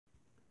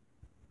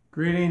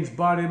Greetings,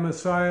 Body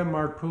Messiah.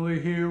 Mark Pulley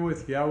here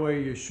with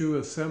YHWH'S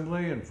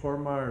Assembly in Fort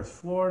Myers,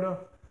 Florida,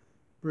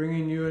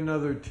 bringing you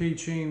another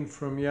teaching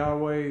from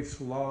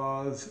Yahweh's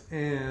laws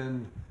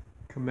and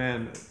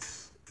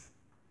commandments.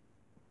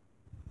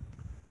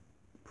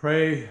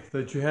 Pray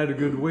that you had a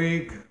good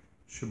week.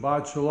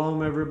 Shabbat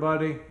Shalom,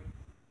 everybody.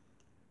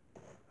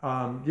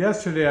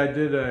 Yesterday I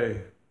did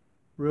a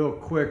real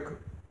quick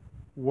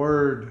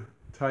word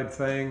type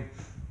thing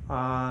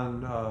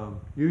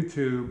on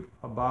YouTube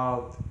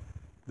about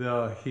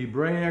the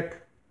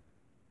Hebraic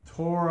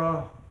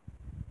Torah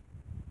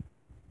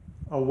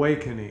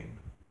awakening,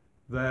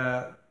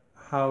 that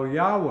how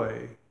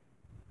Yahweh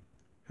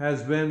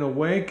has been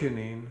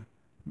awakening,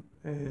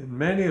 and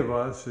many of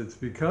us, it's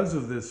because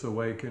of this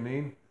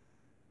awakening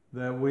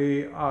that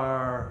we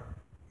are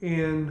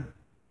in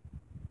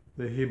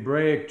the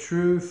Hebraic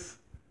truth,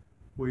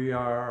 we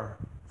are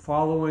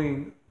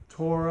following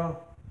Torah,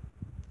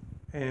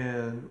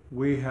 and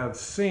we have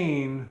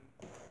seen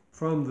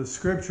from the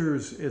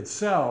scriptures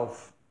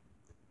itself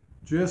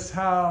just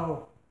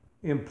how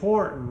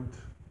important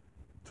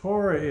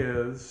Torah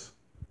is,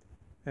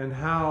 and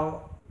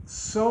how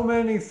so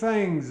many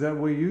things that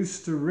we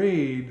used to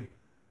read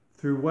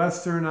through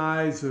Western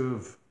eyes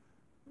of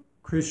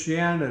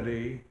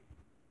Christianity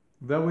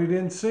that we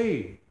didn't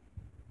see,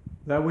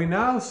 that we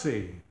now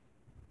see.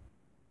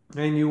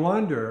 And you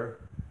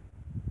wonder,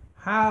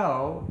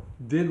 how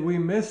did we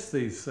miss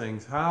these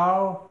things?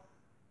 How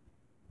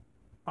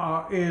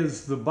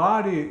is the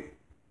body,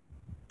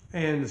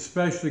 and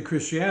especially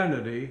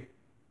Christianity,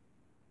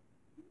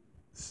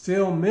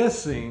 still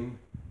missing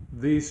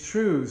these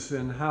truths,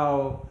 and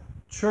how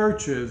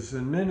churches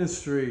and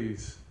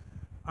ministries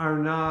are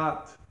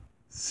not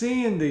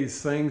seeing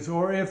these things,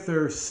 or if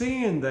they're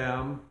seeing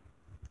them,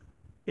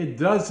 it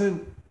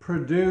doesn't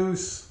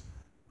produce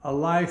a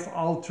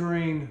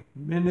life-altering,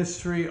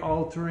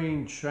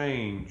 ministry-altering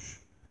change.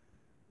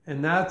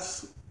 And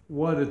that's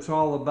what it's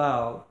all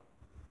about,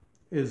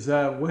 is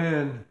that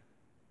when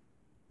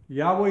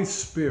Yahweh's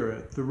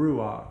Spirit, the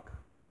Ruach,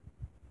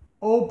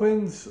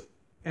 opens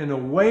and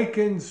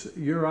awakens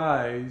your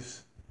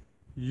eyes,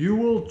 you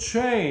will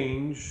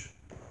change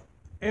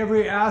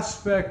every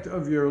aspect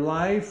of your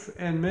life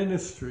and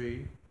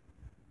ministry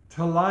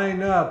to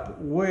line up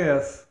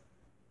with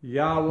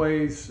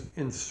Yahweh's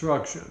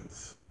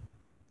instructions.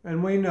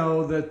 And we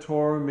know that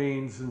Torah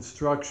means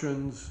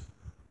instructions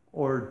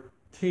or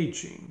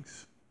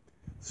teachings.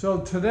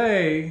 So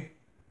today,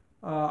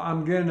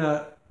 I'm going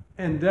to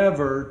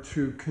endeavor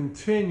to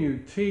continue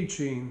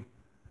teaching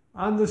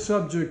on the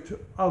subject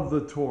of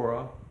the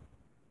Torah.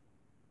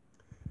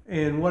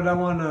 And what I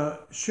want to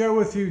share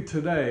with you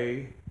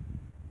today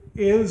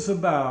is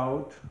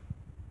about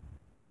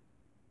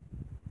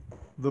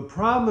the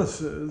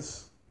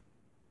promises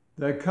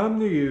that come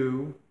to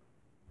you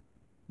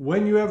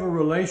when you have a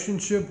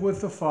relationship with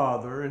the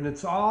Father, and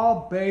it's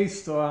all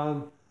based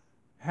on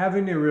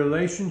having a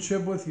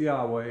relationship with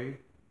Yahweh.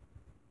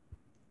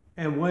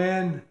 And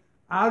when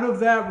out of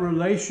that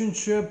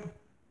relationship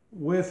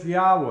with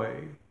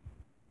Yahweh,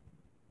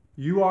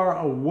 you are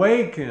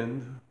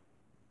awakened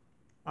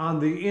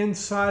on the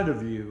inside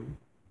of you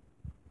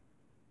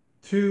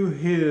to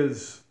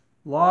His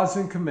laws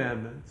and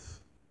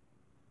commandments,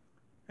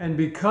 and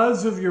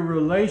because of your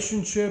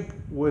relationship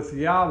with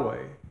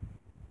Yahweh,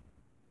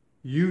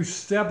 you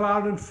step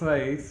out in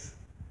faith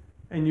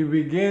and you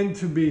begin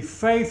to be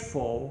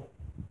faithful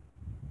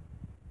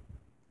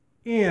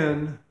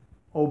in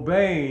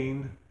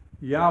obeying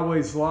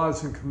Yahweh's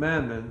laws and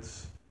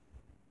commandments.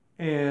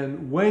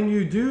 And when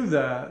you do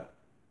that,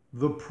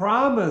 the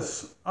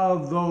promise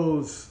of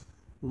those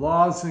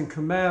laws and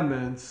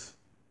commandments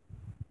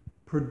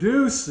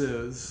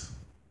produces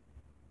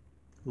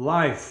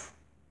life,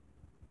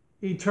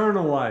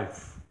 eternal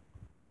life.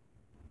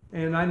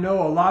 And I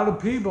know a lot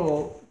of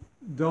people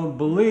don't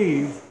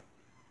believe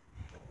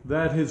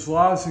that His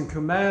laws and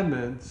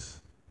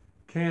commandments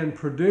can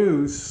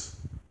produce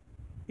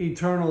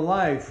eternal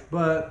life,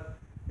 but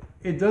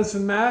it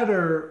doesn't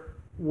matter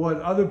what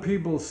other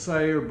people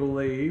say or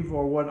believe,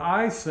 or what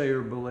I say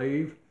or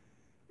believe.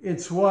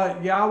 It's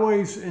what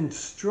Yahweh's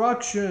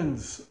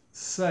instructions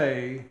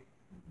say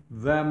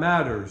that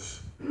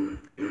matters.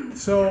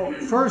 So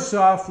first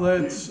off,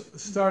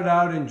 let's start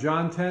out in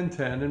John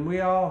 10:10, and we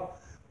all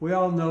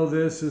know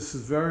this. This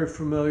is very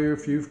familiar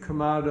if you've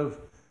come out of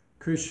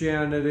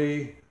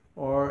Christianity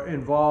or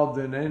involved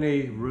in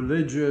any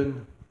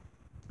religion.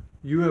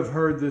 You have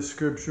heard this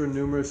scripture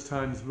numerous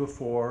times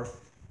before,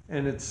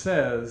 and it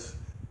says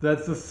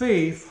that the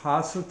thief,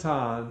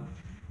 Hasatan,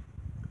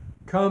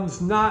 comes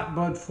not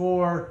but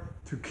for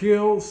to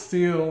kill,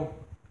 steal,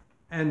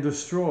 and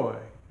destroy.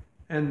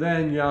 And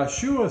then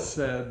Yahshua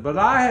said, but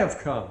I have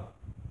come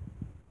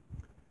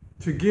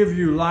to give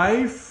you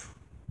life,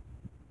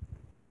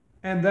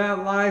 and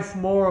that life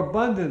more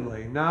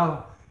abundantly.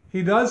 Now,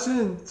 He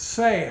doesn't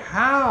say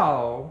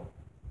how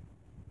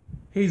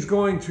He's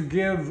going to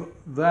give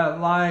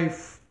that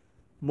life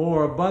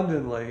more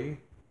abundantly,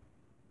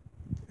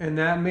 and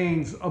that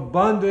means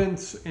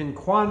abundance in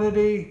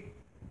quantity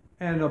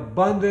an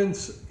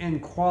abundance in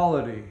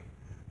quality,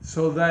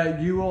 so that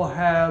you will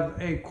have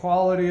a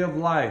quality of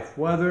life.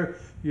 Whether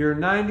you're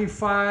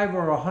 95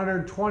 or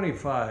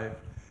 125,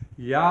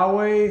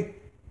 Yahweh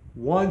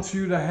wants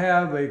you to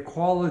have a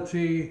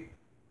quality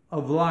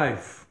of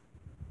life.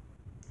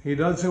 He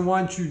doesn't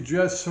want you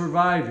just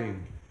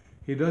surviving.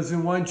 He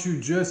doesn't want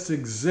you just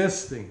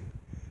existing.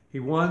 He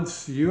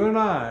wants you and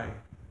I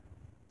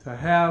to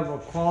have a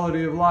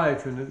quality of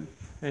life. And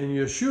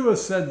Yahshua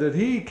said that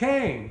he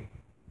came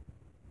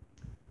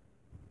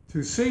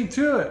to see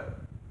to it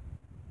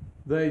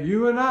that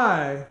you and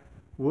I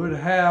would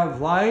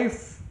have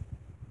life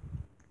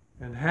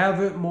and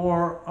have it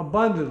more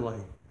abundantly.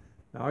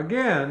 Now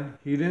again,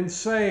 he didn't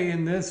say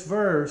in this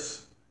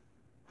verse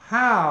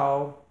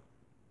how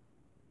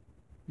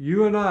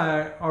you and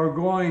I are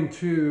going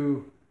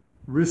to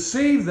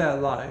receive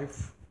that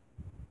life.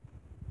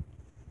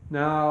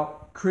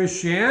 Now,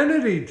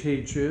 Christianity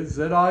teaches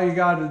that all you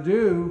got to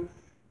do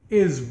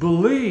is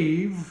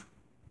believe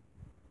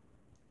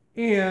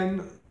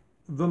in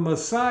the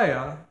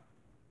Messiah,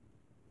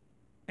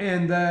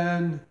 and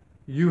then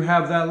you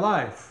have that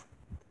life.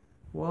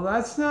 Well,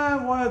 that's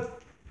not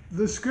what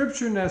the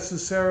scripture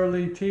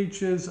necessarily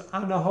teaches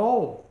on a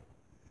whole.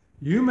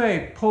 You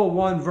may pull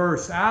one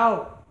verse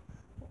out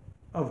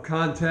of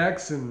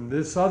context and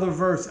this other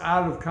verse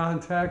out of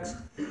context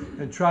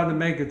and try to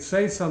make it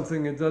say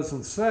something it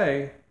doesn't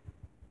say.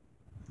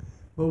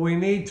 But we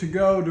need to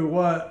go to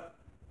what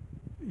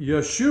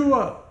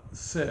Yahshua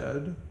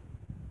said,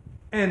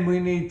 and we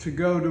need to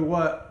go to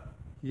what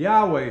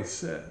Yahweh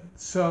said.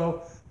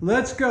 So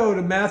let's go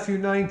to Matthew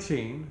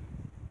 19,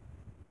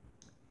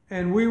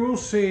 and we will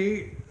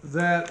see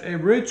that a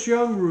rich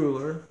young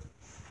ruler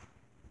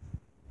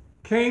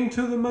came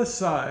to the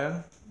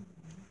Messiah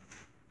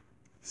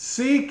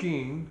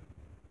seeking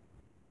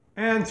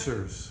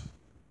answers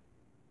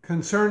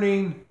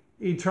concerning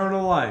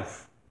eternal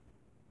life,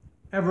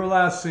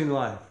 everlasting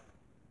life,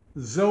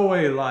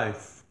 Zoe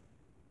life.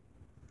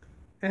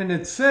 And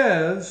it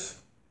says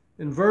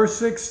in verse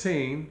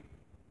 16,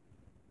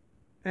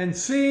 and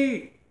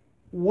see,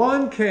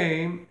 one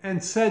came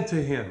and said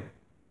to him,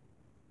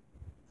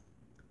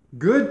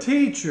 Good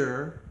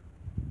teacher,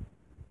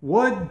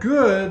 what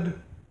good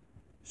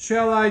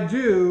shall I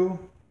do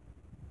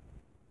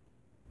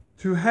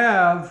to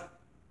have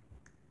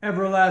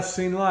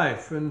everlasting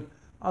life? And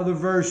other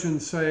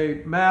versions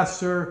say,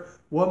 Master,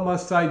 what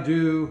must I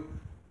do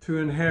to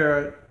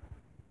inherit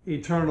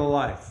eternal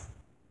life?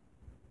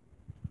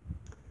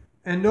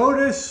 And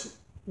notice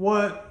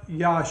what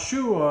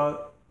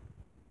Yahshua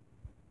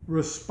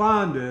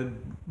responded,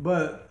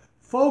 but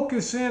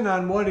focus in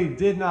on what he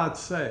did not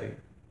say.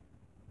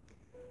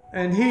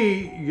 And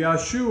he,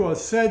 Yahshua,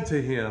 said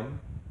to him,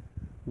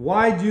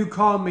 Why do you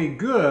call me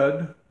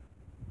good?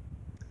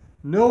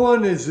 No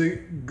one is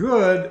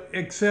good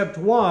except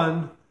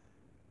one,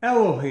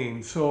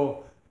 Elohim.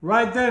 So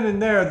right then and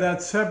there,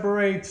 that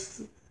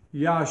separates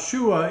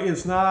Yahshua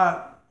is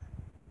not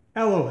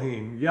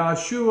Elohim.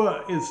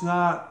 Yahshua is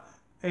not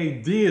a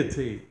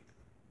deity.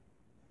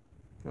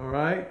 All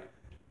right?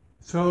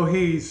 So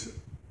he's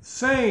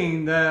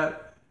saying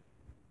that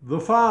the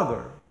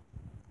Father,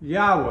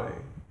 Yahweh,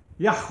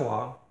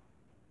 Yahweh,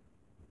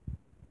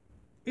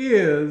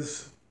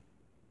 is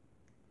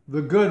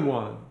the good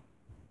one,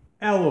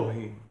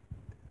 Elohim.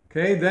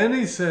 Okay, then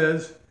he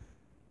says,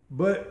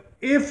 but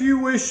if you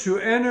wish to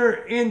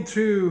enter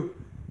into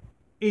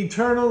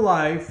eternal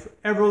life,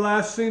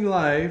 everlasting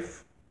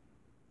life,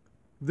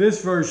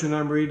 this version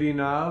I'm reading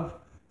of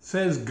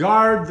says,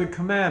 guard the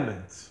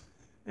commandments.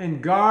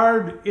 And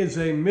guard is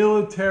a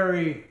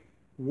military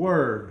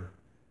word.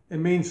 It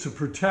means to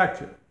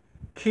protect it,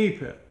 keep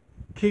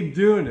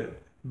doing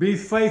it, be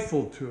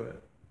faithful to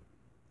it.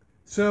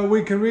 So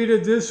we can read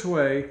it this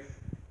way.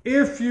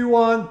 If you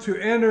want to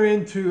enter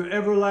into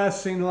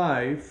everlasting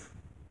life,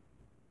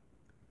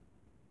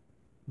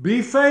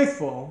 be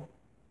faithful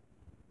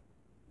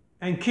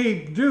and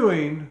keep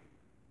doing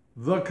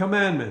the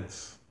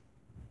commandments.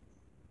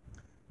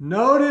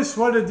 Notice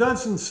what it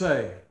doesn't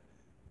say.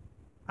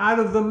 Out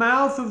of the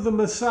mouth of the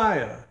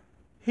Messiah,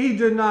 he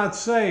did not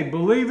say,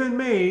 believe in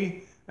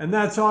me, and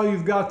that's all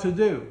you've got to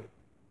do.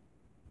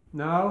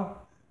 No.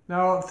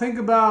 Now think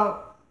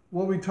about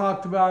what we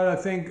talked about, I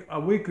think, a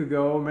week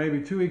ago, or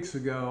maybe 2 weeks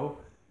ago,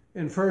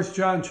 in 1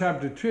 John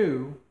chapter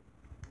 2,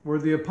 where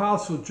the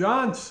Apostle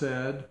John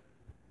said,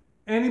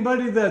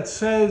 anybody that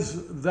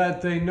says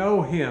that they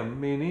know him,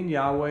 meaning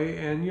Yahweh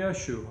and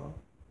Yahshua,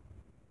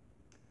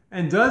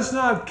 and does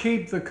not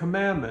keep the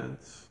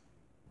commandments,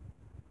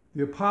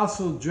 the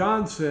Apostle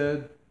John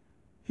said,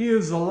 he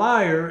is a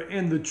liar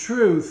and the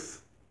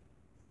truth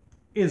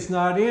is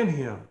not in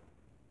him.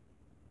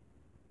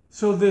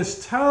 So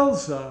this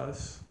tells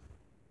us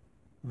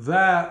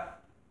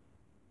that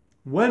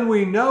when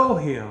we know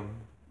him,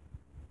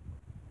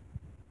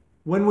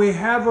 when we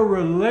have a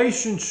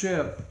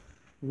relationship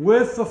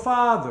with the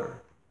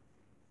Father,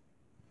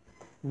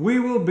 we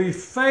will be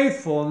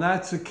faithful, and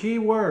that's a key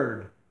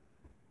word.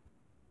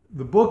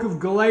 The book of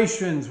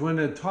Galatians, when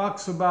it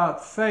talks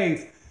about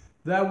faith,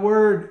 That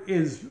word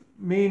is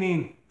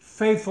meaning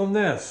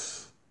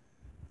faithfulness.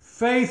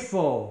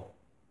 Faithful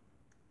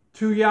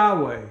to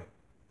Yahweh.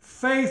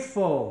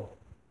 Faithful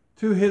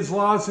to his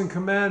laws and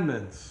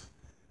commandments.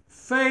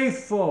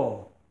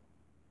 Faithful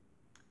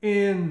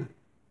in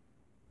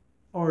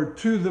or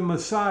to the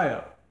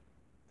Messiah.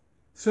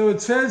 So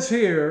it says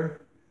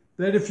here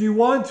that if you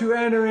want to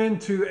enter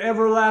into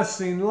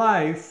everlasting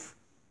life,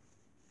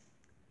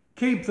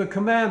 keep the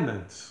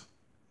commandments.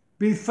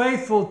 Be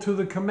faithful to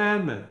the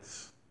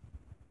commandments.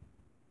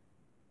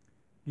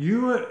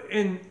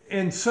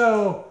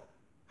 So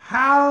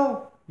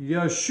how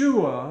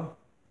Yahshua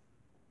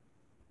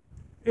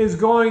is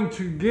going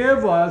to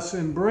give us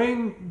and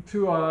bring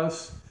to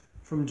us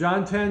from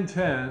John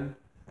 10:10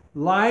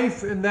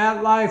 life, and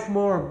that life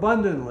more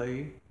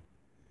abundantly,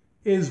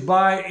 is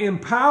by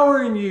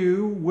empowering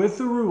you with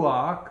the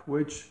Ruach,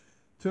 which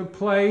took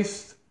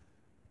place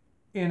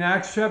in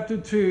Acts chapter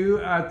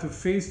 2 at the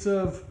Feast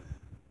of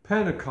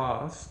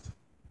Pentecost.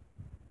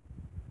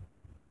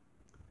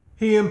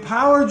 He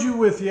empowered you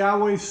with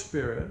Yahweh's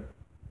Spirit.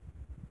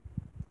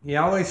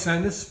 Yahweh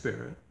sent his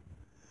Spirit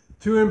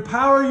to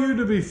empower you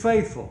to be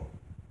faithful.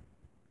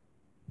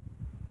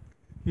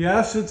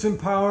 Yes, it's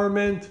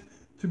empowerment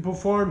to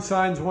perform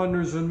signs,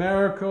 wonders, and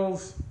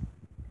miracles,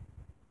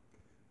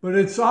 but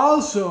it's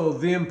also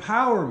the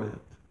empowerment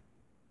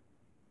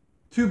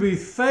to be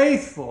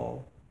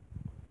faithful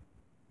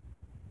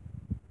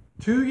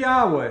to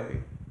Yahweh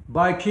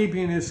by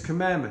keeping his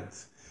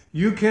commandments.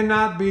 You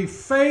cannot be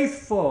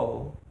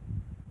faithful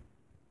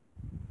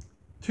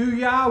to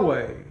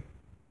Yahweh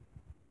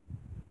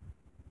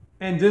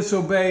and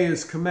disobey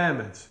his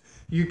commandments.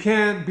 You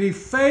can't be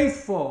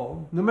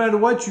faithful, no matter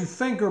what you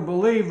think or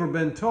believe or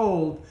been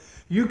told,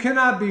 you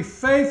cannot be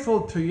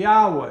faithful to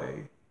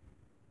Yahweh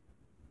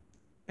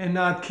and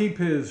not keep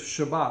his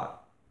Shabbat.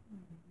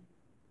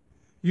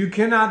 You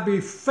cannot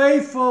be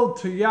faithful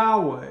to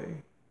Yahweh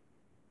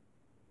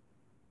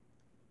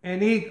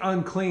and eat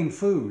unclean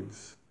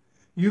foods.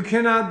 You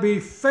cannot be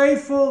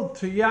faithful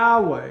to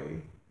Yahweh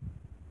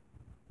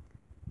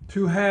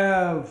to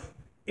have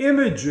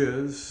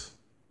images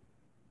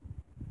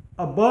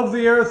above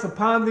the earth,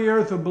 upon the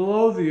earth, or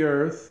below the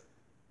earth,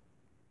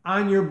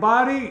 on your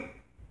body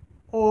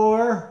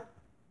or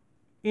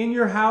in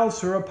your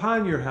house or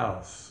upon your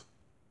house.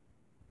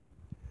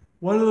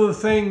 One of the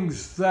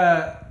things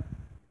that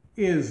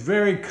is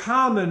very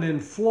common in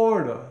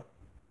Florida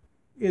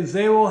is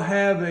they will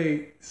have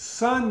a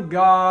sun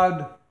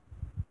god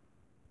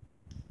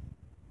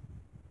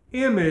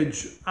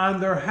image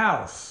on their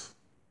house,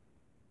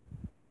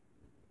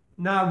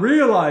 not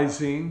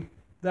realizing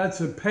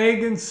that's a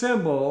pagan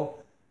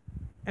symbol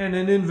and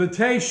an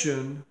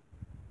invitation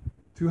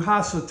to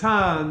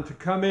Hasatan to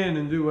come in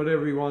and do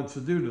whatever he wants to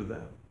do to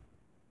them.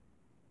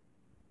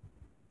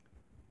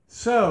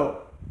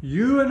 So,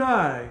 you and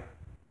I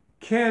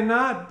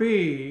cannot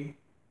be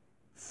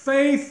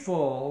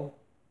faithful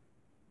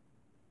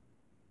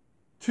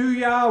to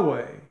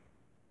Yahweh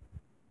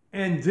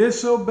and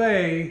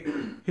disobey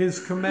his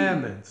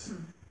commandments.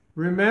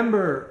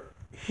 Remember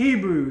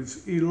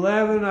Hebrews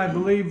 11, I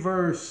believe,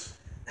 verse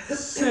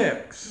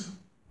 6.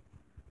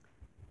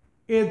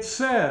 It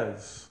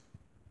says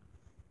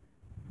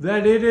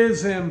that it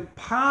is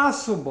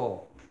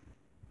impossible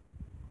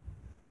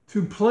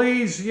to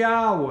please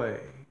Yahweh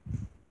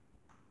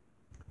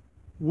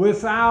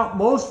without,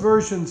 most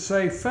versions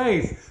say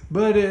faith,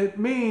 but it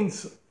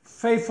means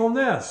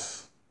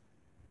faithfulness.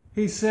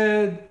 He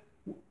said,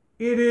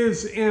 it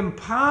is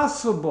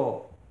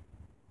impossible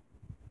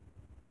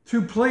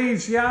to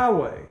please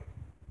Yahweh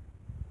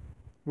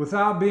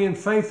without being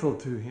faithful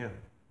to him.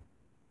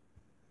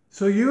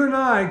 So you and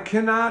I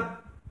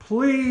cannot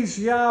please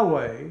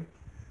Yahweh.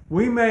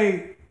 We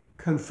may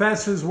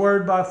confess his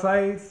word by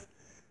faith.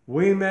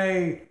 We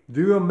may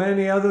do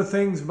many other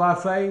things by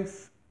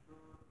faith.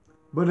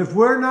 But if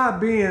we're not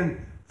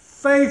being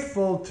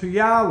faithful to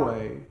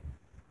Yahweh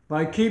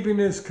by keeping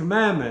his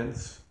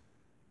commandments,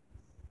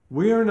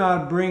 we are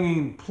not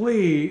bringing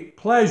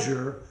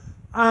pleasure,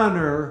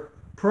 honor,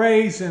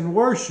 praise, and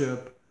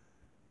worship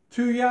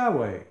to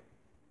Yahweh.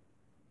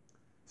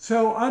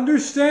 So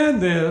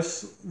understand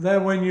this,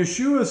 that when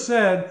Yahshua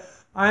said,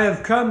 I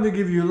have come to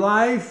give you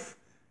life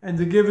and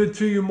to give it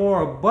to you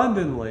more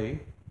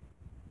abundantly,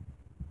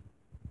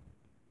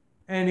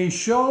 and he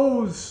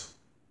shows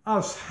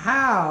us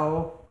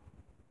how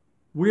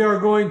we are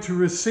going to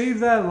receive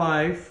that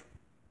life,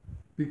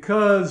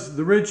 because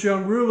the rich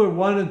young ruler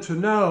wanted to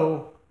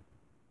know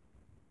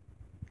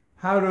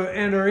how to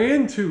enter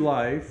into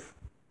life,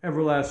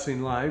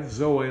 everlasting life,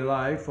 Zoe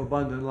life,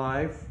 abundant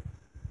life,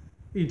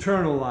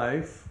 eternal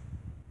life.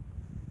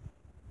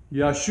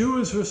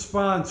 Yahshua's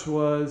response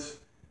was,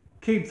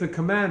 keep the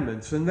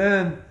commandments. And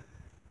then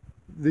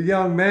the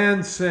young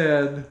man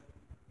said,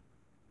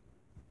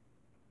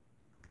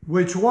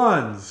 which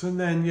ones? And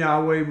then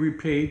Yahweh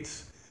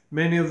repeats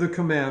many of the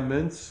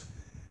commandments.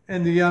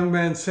 And the young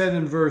man said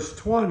in verse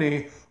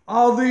 20,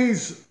 all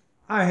these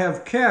I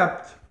have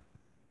kept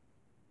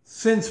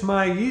since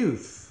my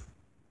youth.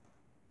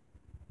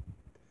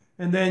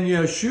 And then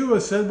Yahshua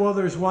said, well,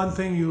 there's one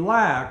thing you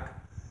lack.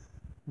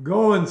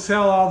 Go and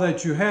sell all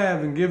that you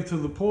have and give to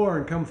the poor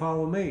and come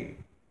follow me.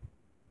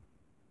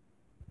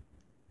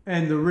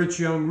 And the rich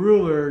young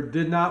ruler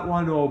did not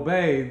want to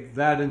obey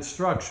that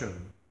instruction.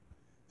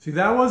 See,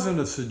 that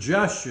wasn't a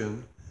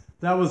suggestion.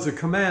 That was a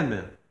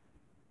commandment.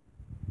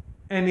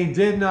 And he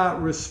did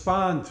not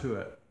respond to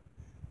it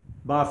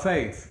by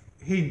faith.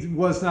 He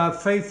was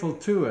not faithful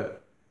to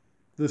it.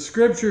 The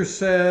scripture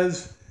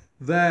says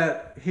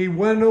that he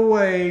went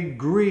away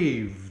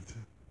grieved.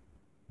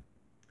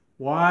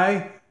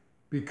 Why?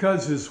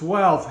 Because his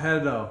wealth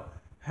had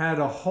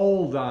a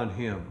hold on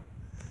him.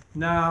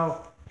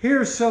 Now,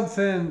 here's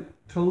something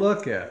to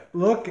look at.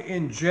 Look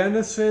in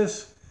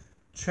Genesis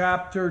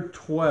chapter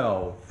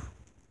 12.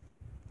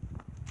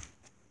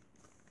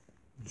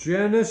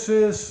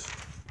 Genesis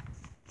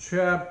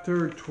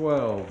chapter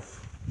 12.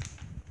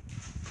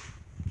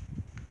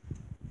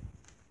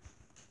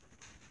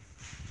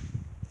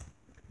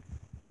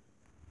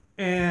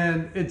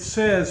 And it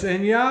says,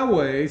 and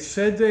Yahweh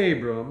said to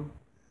Abram,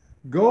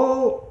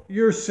 go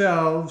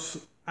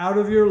yourselves out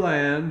of your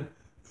land,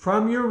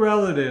 from your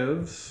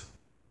relatives,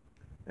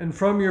 and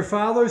from your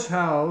father's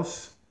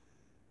house,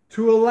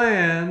 to a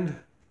land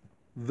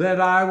that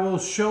I will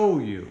show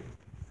you.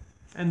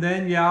 And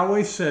then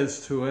Yahweh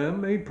says to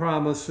him, he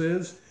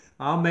promises,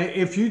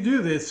 if you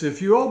do this,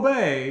 if you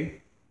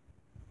obey,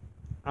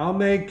 I'll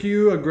make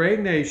you a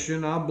great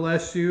nation, I'll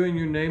bless you, and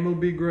your name will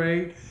be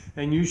great,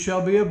 and you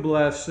shall be a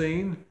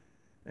blessing,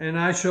 and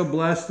I shall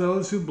bless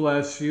those who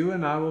bless you,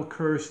 and I will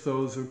curse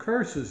those who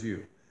curses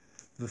you.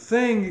 The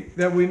thing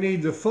that we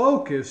need to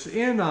focus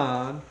in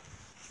on,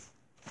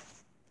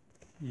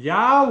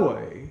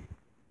 Yahweh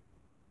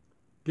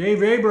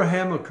gave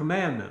Abraham a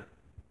commandment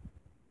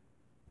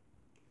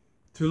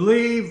to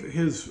leave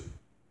his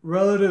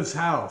relative's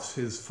house,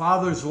 his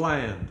father's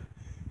land,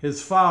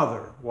 his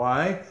father.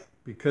 Why?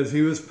 Because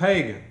he was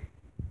pagan.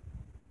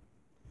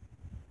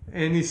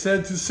 And he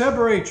said to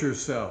separate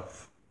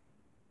yourself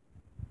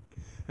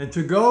and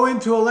to go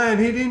into a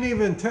land. He didn't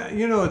even tell,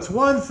 it's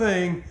one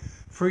thing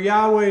for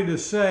Yahweh to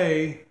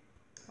say,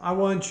 I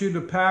want you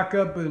to pack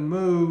up and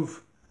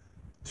move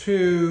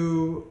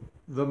to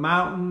the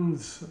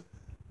mountains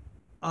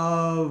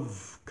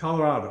of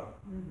Colorado.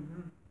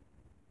 Mm-hmm.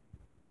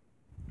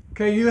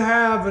 Okay, you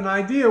have an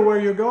idea where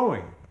you're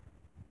going.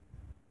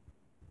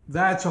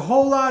 That's a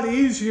whole lot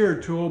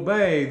easier to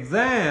obey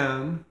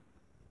than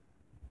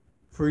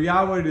for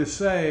Yahweh to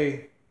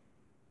say,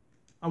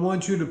 I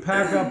want you to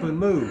pack up and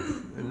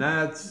move. And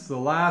that's the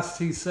last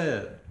he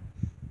said.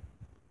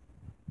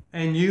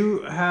 And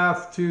you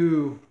have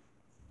to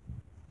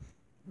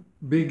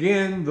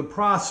begin the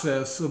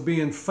process of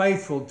being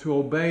faithful to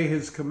obey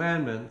his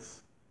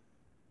commandments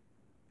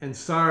and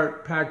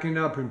start packing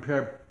up and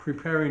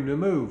preparing to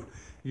move.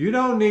 You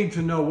don't need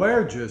to know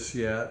where just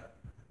yet.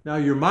 Now,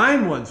 your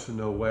mind wants to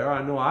know where.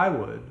 I know I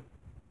would.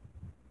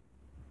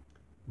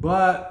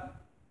 But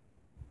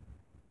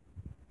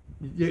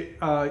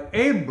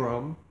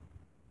Abram,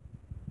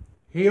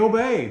 he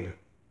obeyed.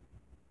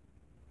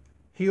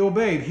 He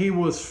obeyed. He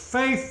was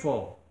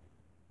faithful.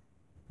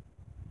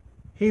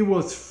 He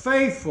was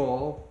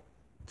faithful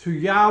to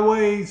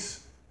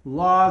Yahweh's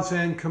laws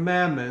and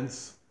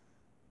commandments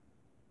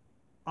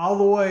all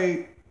the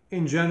way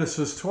in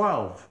Genesis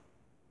 12.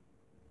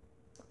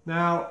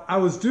 Now, I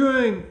was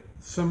doing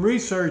some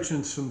research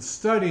and some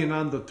studying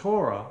on the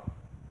Torah.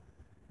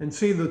 And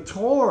see, the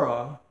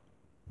Torah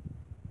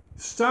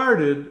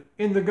started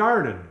in the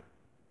garden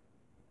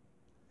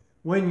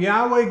when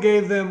Yahweh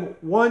gave them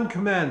one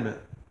commandment,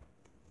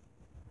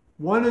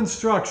 one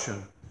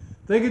instruction.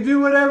 They could do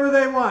whatever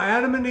they want.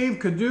 Adam and Eve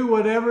could do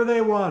whatever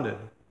they wanted,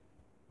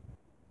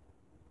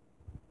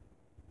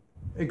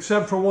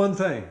 except for one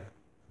thing.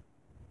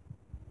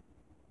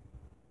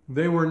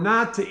 They were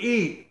not to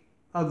eat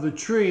of the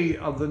tree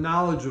of the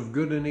knowledge of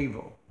good and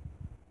evil.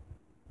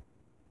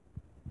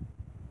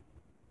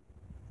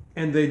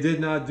 And they did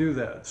not do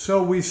that.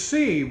 So we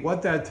see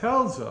what that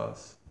tells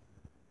us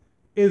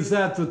is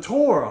that the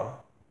Torah,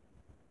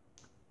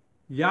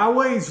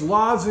 Yahweh's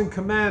laws and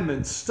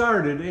commandments,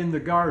 started in the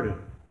garden.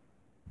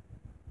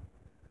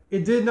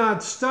 It did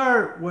not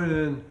start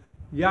when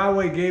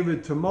Yahweh gave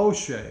it to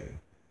Moshe.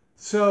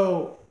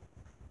 So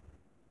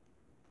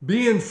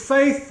being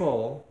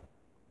faithful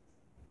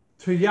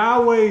to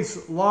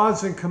Yahweh's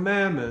laws and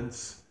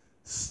commandments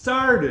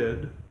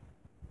started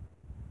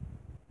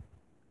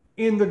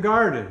in the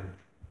garden.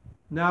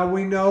 Now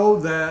we know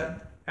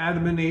that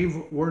Adam and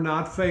Eve were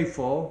not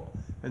faithful,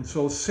 and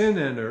so sin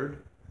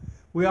entered.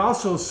 We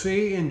also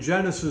see in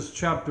Genesis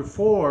chapter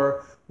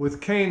 4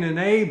 with Cain and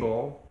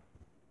Abel,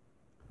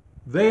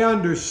 they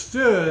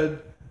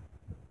understood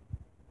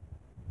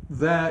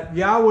that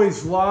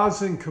Yahweh's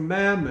laws and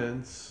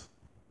commandments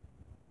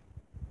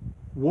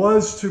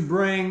was to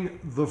bring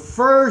the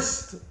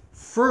first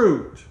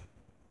fruit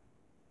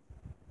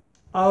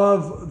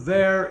of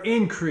their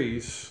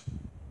increase,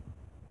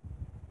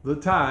 the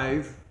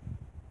tithe,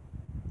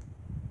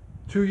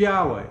 to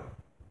Yahweh.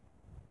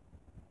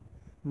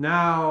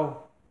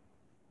 Now,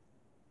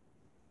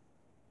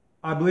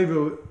 I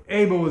believe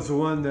Abel was the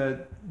one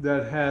that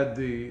had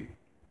the,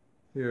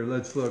 here,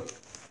 let's look,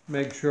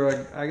 make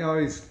sure, I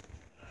always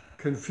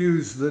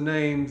confuse the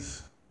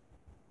names,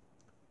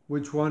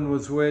 which one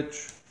was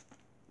which.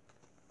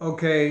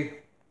 Okay,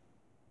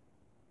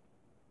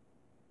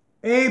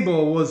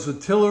 Abel was the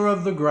tiller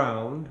of the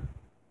ground.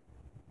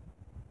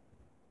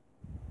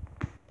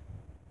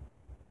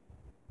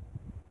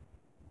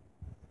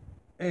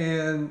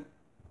 And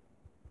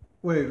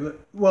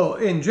well,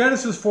 in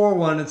Genesis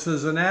 4:1 it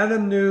says, and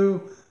Adam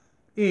knew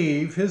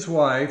Eve, his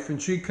wife,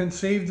 and she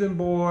conceived and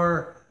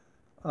bore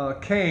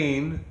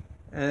Cain,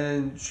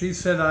 and she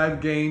said, I've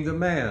gained a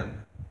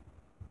man.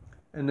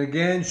 And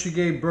again she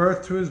gave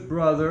birth to his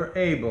brother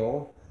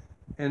Abel,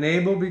 and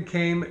Abel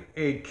became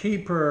a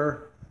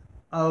keeper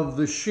of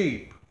the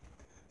sheep.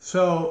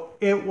 So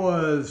it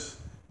was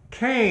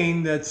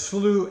Cain that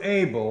slew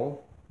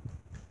Abel,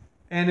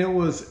 and it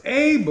was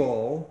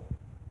Abel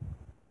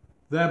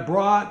that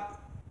brought,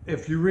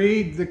 if you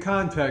read the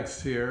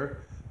context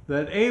here,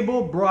 that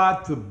Abel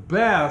brought the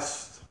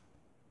best,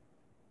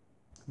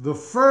 the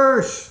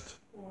firstborn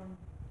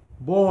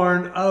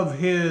of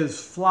his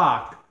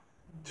flock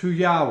to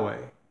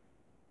Yahweh.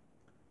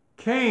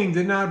 Cain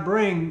did not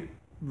bring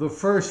the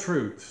first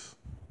fruits.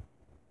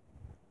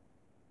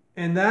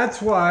 And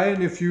that's why,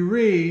 and if you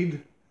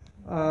read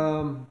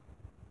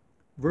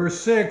verse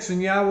 6,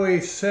 and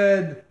Yahweh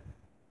said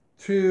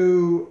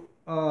to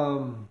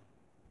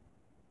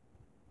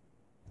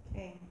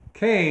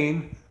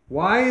Cain,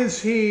 why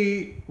is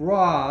he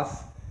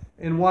wroth,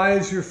 and why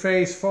is your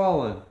face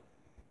fallen?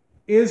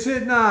 Is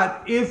it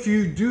not if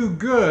you do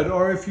good,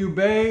 or if you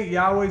obey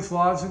Yahweh's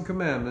laws and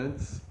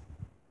commandments,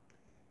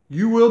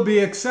 you will be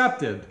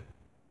accepted?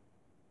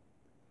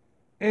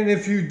 And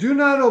if you do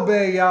not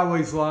obey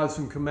Yahweh's laws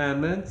and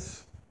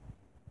commandments,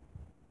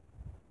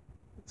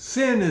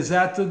 sin is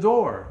at the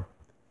door.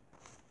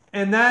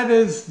 And that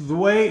is the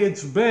way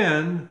it's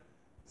been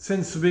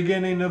since the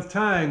beginning of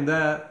time,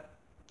 that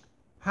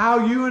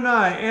how you and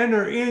I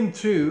enter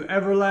into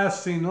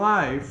everlasting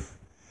life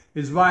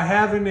is by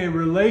having a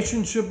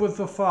relationship with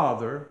the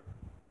Father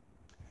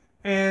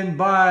and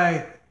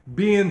by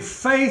being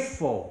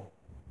faithful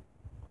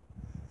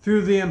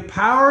through the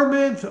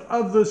empowerment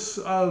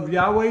of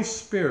Yahweh's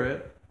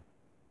Spirit,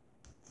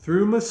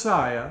 through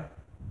Messiah,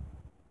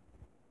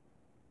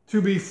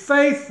 to be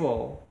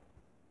faithful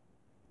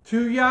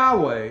to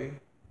Yahweh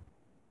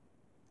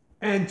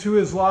and to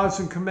his laws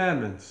and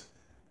commandments.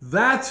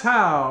 That's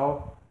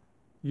how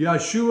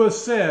Yahshua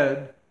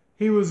said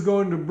he was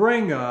going to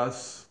bring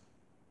us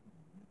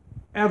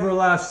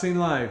everlasting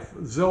life,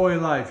 Zoe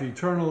life,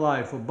 eternal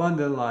life,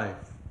 abundant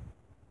life.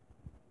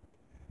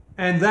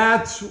 And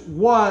that's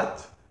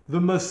what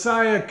the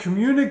Messiah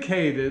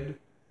communicated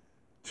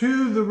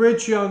to the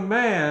rich young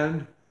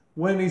man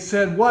when he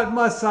said, what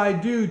must I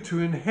do to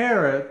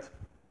inherit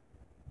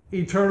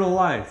eternal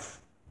life?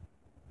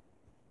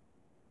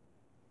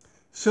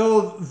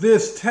 So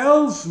this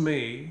tells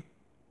me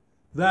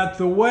that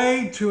the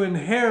way to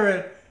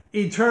inherit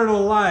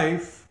eternal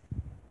life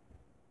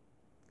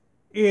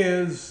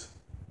is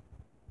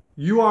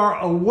you are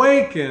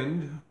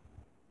awakened,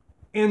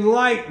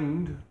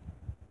 enlightened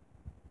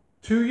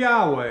to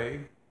Yahweh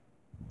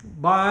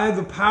by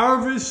the power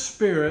of his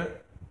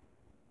Spirit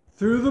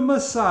through the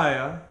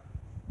Messiah,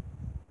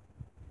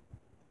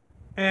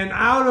 and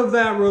out of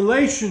that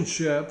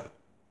relationship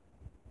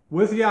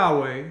with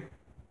Yahweh,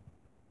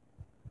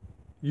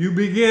 you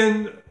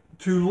begin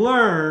to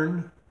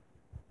learn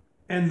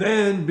and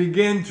then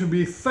begin to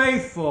be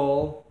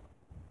faithful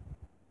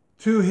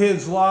to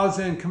his laws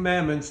and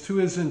commandments, to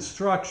his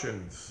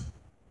instructions.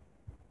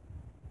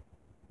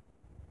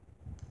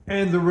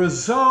 And the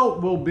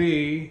result will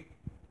be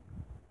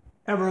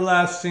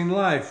everlasting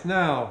life.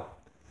 Now,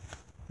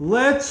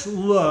 let's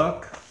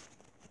look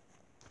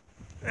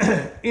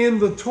in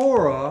the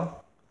Torah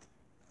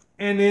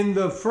and in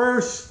the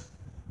first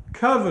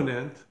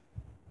covenant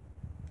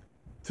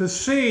to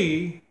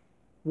see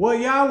what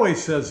Yahweh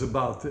says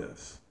about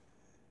this.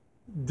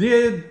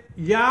 Did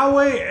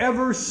Yahweh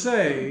ever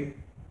say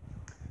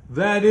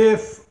that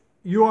if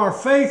you are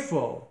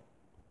faithful,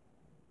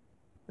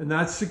 and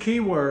that's the key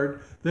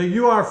word, that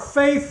you are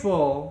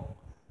faithful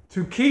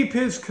to keep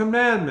his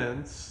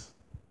commandments,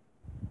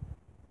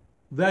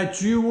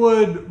 that you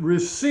would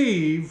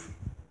receive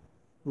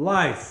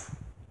life,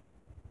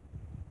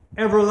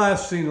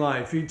 everlasting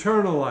life,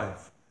 eternal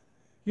life?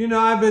 You know,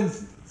 I've been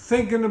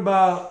thinking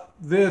about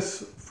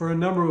this for a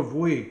number of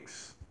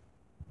weeks.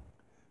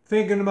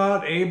 Thinking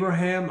about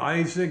Abraham,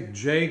 Isaac,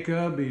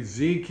 Jacob,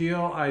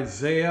 Ezekiel,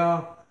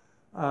 Isaiah,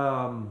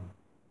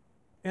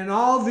 and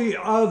all the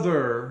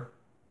other,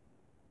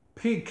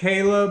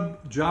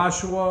 Caleb,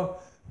 Joshua,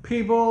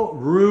 people,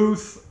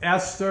 Ruth,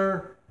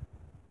 Esther,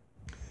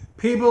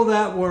 people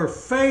that were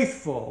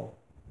faithful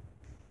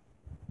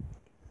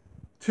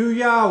to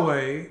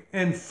Yahweh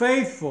and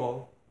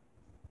faithful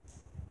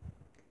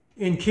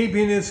in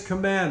keeping his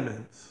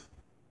commandments.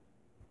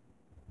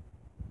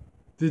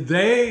 Did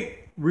they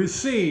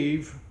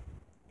receive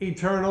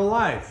eternal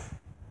life?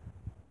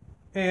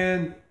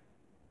 And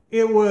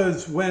it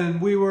was when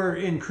we were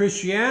in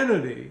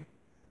Christianity,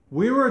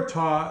 we were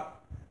taught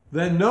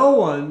that no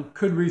one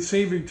could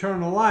receive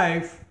eternal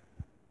life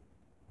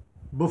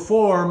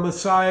before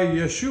Messiah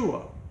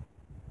Yahshua.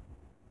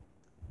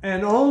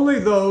 And only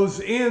those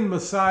in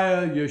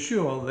Messiah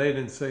Yahshua, they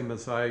didn't say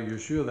Messiah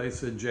Yahshua, they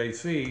said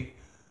JC,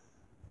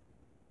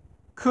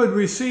 could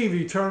receive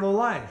eternal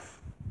life.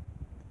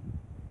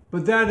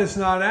 But that is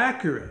not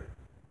accurate,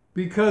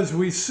 because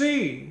we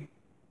see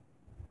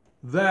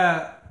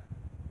that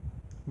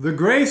the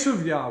grace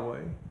of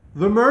Yahweh,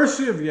 the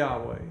mercy of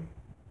Yahweh,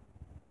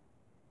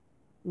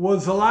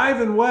 was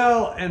alive and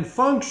well and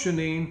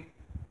functioning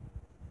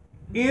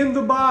in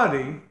the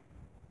body,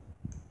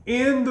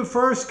 in the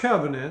first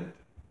covenant,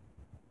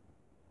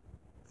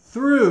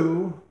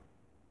 through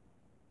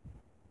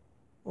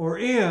or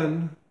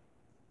in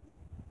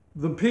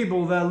the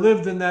people that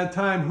lived in that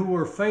time who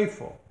were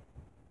faithful.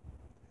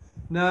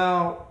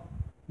 Now,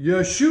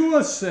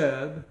 Yahshua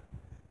said,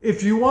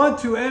 if you want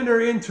to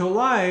enter into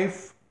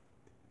life,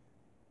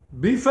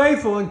 be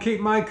faithful and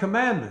keep my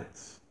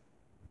commandments.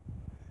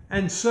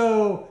 And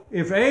so,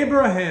 if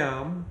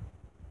Abraham,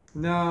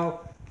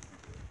 now,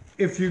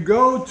 if you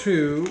go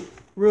to,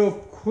 real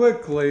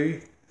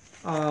quickly,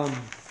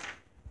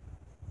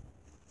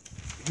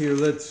 here,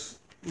 let's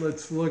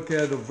look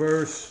at a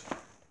verse.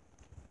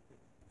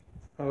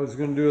 I was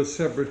going to do a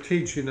separate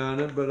teaching on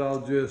it, but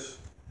I'll just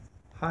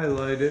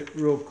highlight it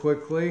real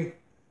quickly.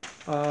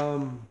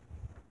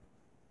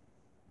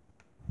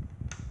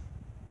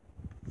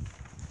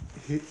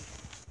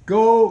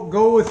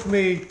 Go with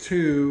me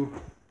to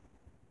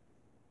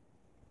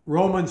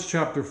Romans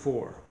chapter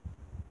 4.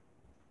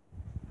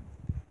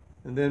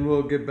 And then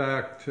we'll get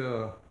back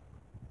to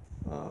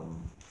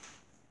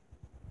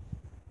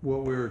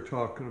what we were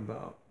talking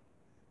about.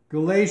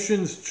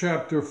 Galatians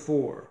chapter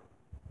 4.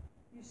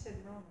 You said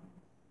Romans.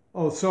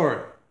 Oh,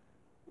 sorry.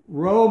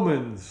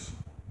 Romans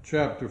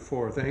chapter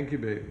 4. Thank you,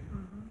 baby.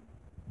 Mm-hmm.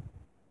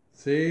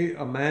 See,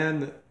 a man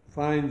that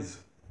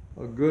finds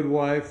a good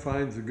wife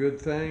finds a good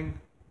thing.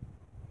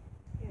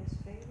 He has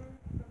favor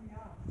from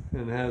Yah.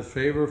 And has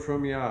favor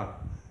from Yah.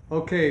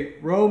 Okay,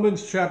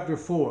 Romans chapter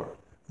 4,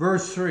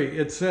 verse 3.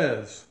 It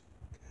says,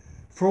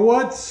 for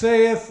what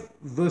saith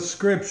the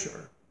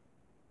scripture?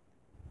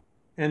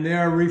 And they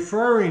are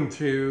referring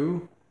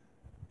to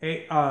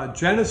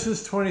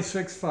Genesis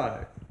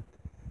 26:5. It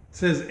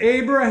says,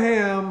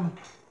 Abraham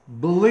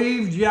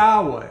believed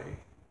Yahweh,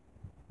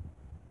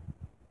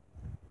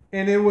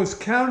 and it was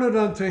counted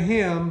unto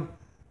him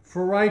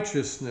for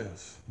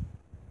righteousness.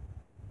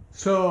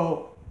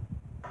 So,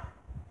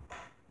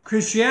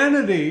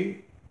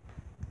 Christianity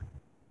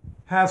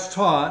has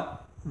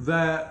taught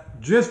that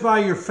just by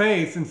your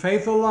faith and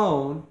faith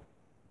alone,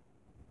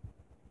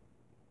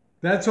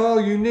 that's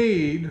all you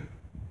need,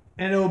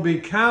 and it will be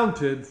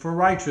counted for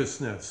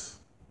righteousness.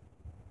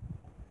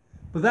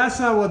 But that's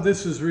not what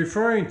this is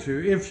referring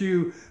to. If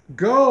you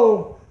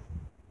go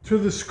to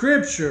the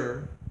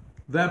scripture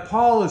that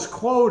Paul is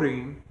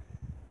quoting,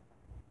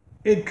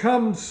 it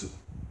comes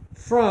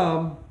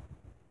from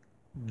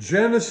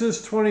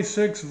Genesis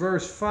 26,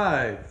 verse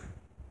 5.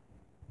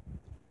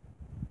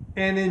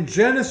 And in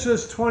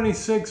Genesis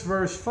 26,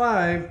 verse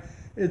 5,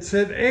 it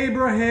said,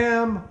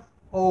 Abraham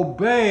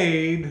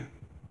obeyed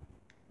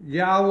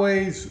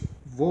Yahweh's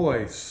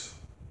voice.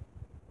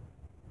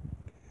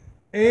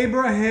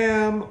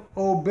 Abraham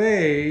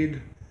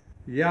obeyed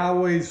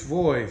Yahweh's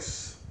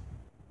voice.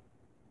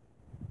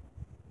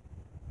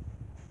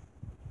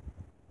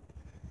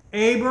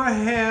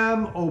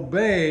 Abraham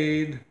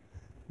obeyed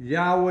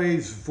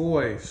Yahweh's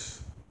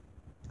voice.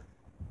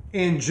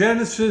 In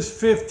Genesis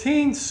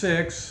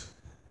 15:6,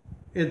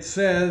 it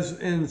says,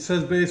 and it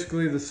says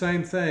basically the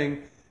same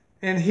thing,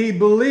 and he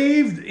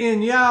believed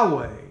in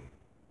Yahweh,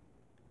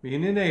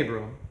 meaning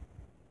Abram,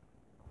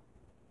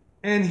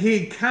 and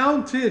he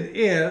counted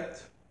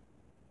it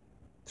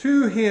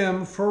to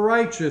him for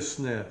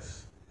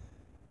righteousness.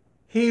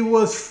 He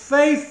was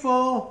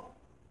faithful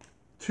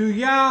to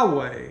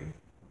Yahweh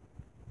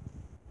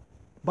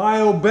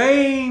by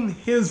obeying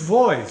his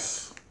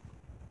voice.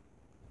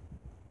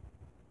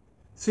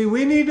 See,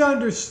 we need to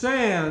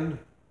understand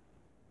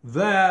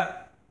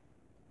that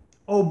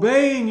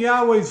obeying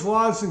Yahweh's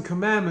laws and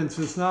commandments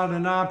is not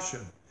an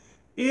option.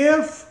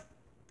 If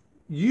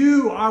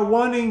you are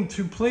wanting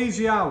to please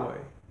Yahweh,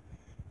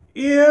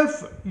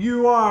 if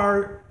you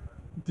are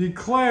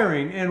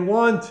declaring and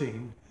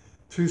wanting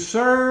to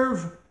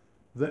serve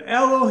the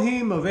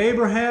Elohim of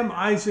Abraham,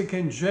 Isaac,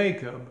 and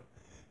Jacob,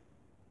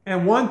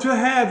 and want to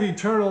have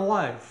eternal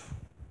life,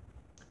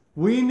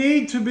 we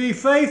need to be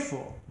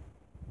faithful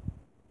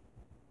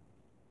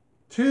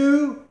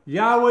to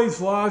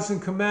Yahweh's laws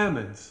and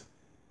commandments.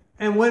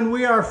 And when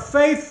we are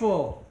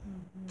faithful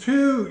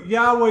to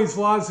Yahweh's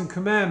laws and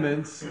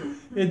commandments,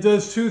 it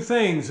does two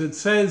things. It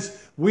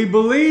says we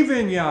believe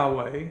in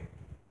Yahweh,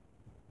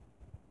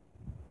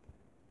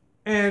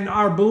 and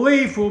our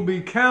belief will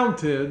be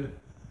counted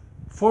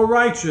for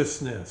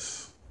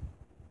righteousness.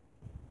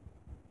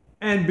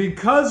 And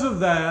because of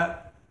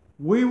that,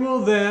 we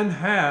will then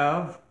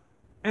have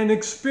an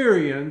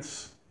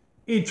experience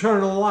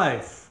eternal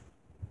life.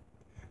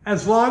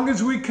 As long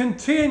as we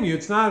continue,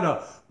 it's not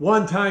a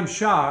one-time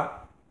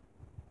shot.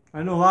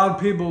 I know a lot of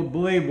people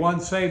believe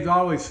once saved,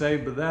 always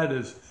saved, but that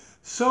is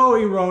so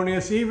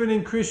erroneous. Even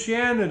in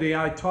Christianity,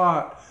 I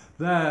taught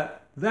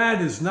that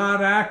that is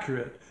not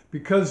accurate,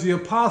 because the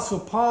Apostle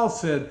Paul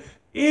said,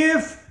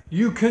 if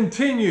you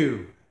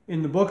continue,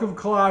 in the book of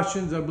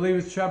Colossians, I believe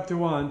it's chapter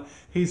 1,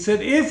 he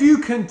said, if you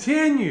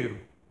continue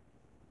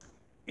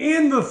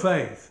in the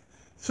faith.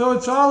 So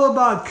it's all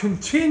about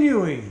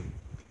continuing,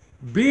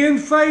 being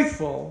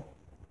faithful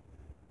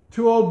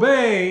to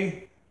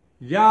obey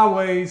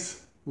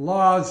Yahweh's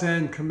laws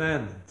and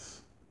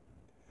commandments.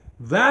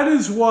 That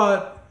is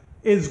what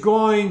is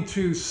going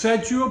to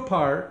set you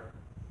apart.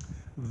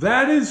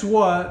 That is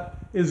what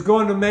is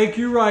going to make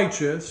you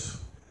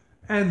righteous.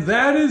 And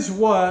that is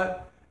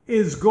what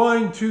is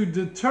going to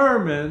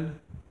determine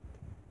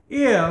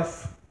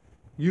if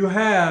you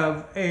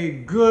have a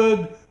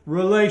good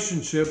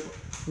relationship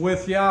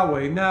with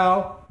Yahweh.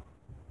 Now,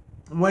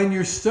 when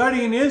you're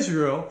studying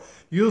Israel,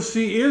 you'll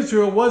see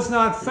Israel was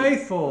not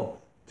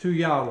faithful to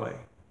Yahweh.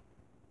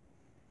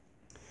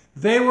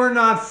 They were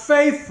not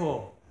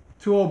faithful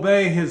to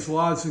obey his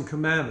laws and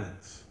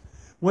commandments.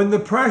 When the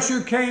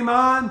pressure came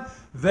on,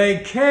 they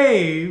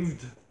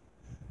caved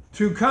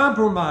to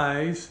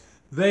compromise.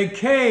 They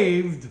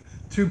caved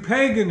to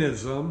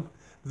paganism.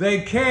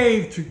 They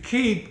caved to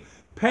keep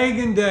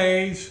pagan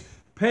days,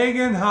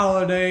 pagan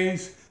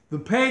holidays, the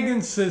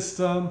pagan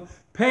system,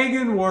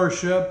 pagan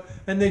worship,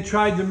 and they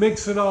tried to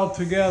mix it all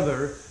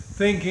together,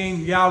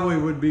 thinking Yahweh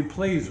would be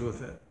pleased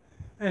with it.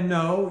 And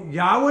no,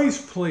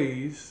 Yahweh's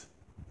pleased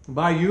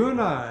by you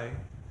and I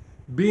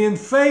being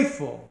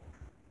faithful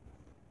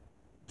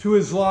to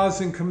his laws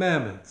and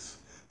commandments.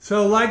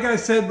 So like I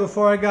said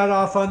before I got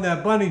off on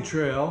that bunny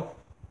trail,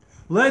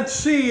 let's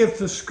see if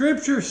the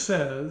scripture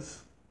says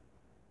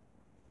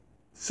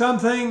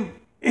something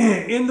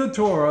in the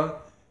Torah,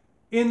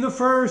 in the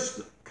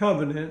first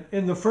covenant,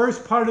 in the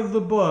first part of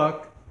the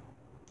book,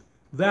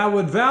 that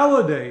would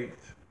validate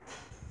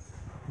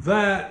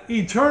that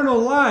eternal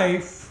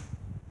life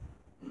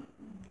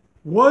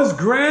was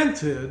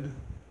granted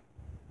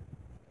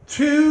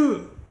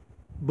to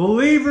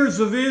believers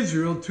of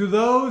Israel, to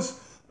those,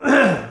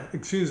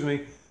 excuse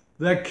me,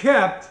 that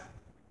kept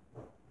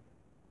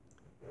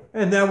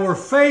and that were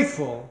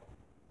faithful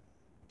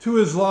to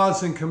his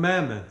laws and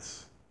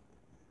commandments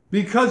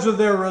because of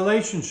their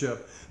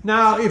relationship.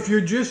 Now, if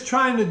you're just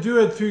trying to do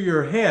it through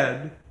your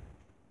head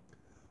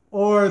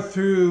or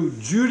through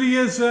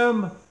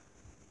Judaism,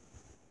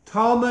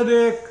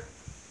 Talmudic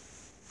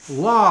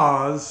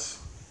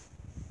laws,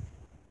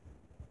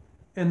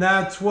 and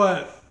that's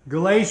what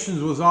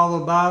Galatians was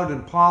all about,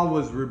 and Paul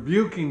was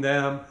rebuking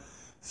them,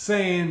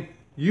 saying,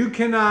 you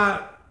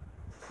cannot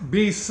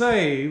be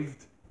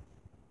saved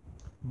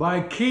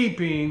by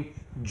keeping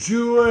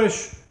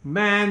Jewish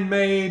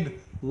man-made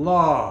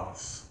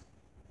laws.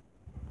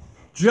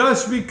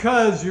 Just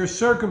because you're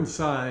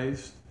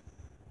circumcised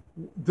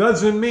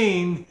doesn't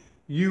mean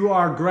you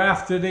are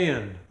grafted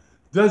in.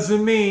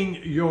 Doesn't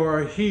mean you're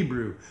a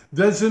Hebrew.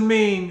 Doesn't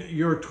mean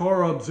you're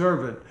Torah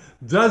observant.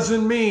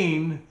 Doesn't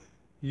mean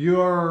you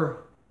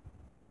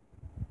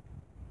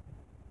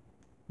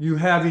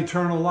have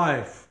eternal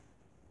life.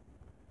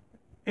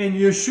 And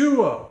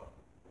Yahshua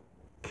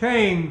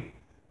came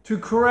to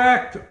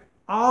correct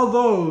all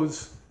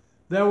those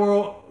that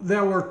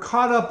were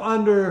caught up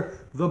under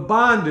the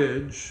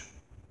bondage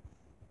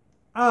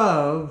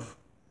of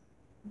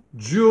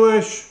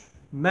Jewish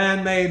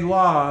man-made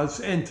laws,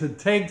 and to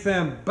take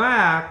them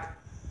back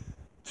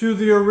to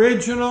the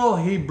original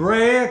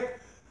Hebraic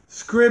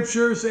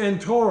scriptures and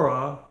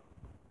Torah,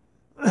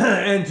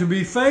 and to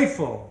be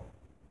faithful.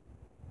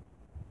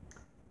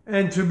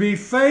 And to be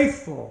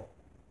faithful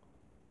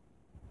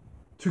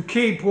to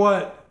keep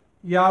what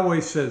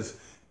Yahweh says.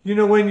 You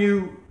know, when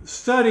you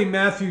study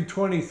Matthew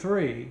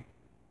 23,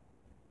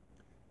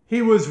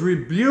 he was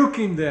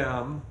rebuking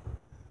them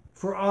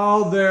for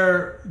all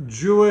their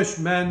Jewish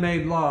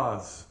man-made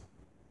laws.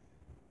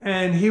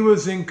 And he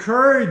was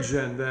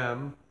encouraging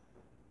them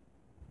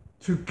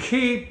to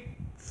keep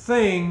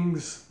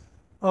things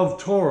of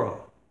Torah.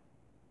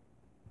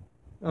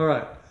 All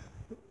right,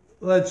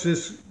 let's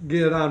just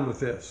get on with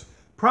this.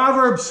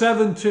 Proverbs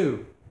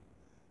 7:2.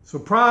 So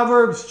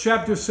Proverbs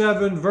chapter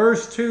 7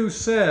 verse 2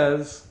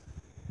 says,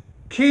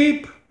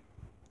 keep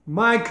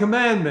my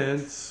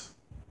commandments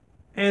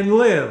and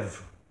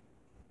live.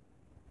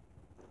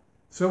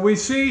 So we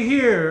see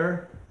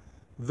here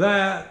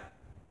that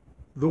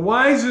the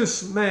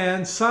wisest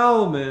man,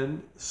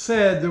 Solomon,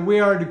 said that we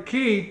are to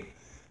keep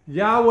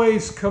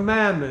Yahweh's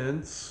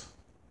commandments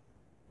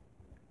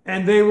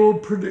and they will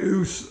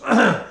produce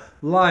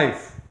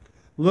life.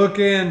 Look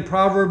in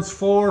Proverbs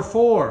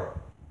 4:4.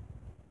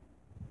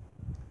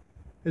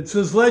 It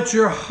says, let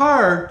your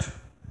heart,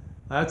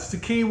 that's the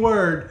key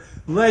word,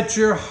 let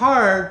your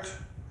heart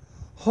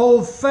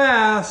hold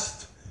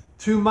fast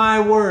to my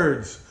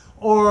words.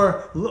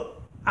 Or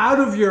out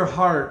of your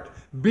heart,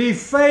 be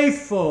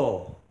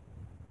faithful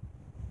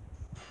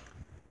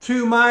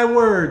to my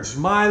words,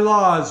 my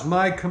laws,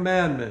 my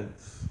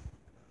commandments.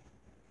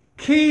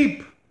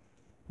 Keep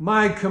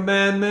my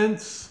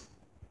commandments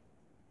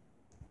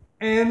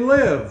and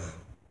live.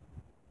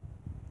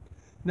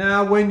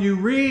 Now, when you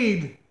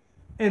read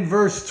in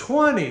verse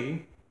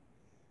 20,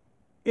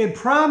 it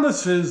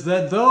promises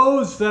that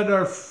those that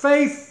are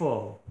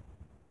faithful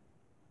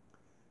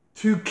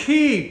to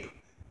keep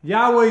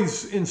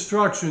Yahweh's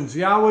instructions,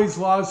 Yahweh's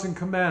laws and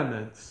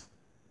commandments,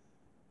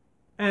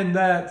 and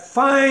that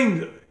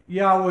find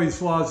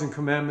Yahweh's laws and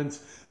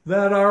commandments,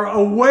 that are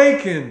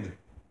awakened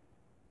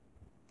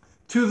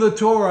to the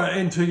Torah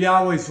and to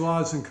Yahweh's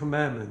laws and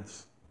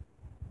commandments.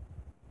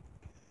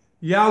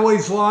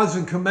 Yahweh's laws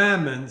and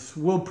commandments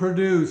will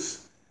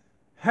produce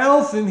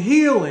health and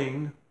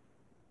healing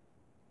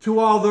to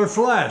all their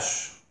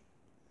flesh.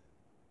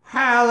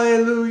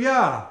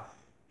 Hallelujah!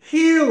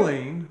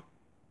 Healing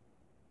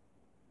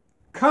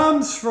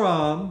comes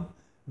from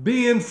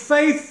being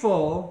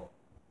faithful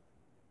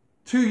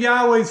to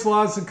Yahweh's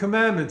laws and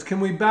commandments. Can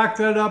we back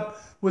that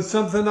up with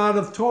something out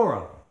of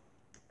Torah?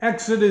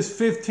 Exodus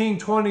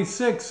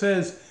 15:26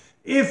 says,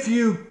 if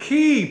you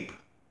keep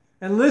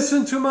and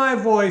listen to my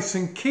voice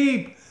and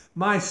keep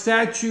my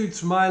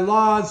statutes, my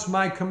laws,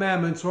 my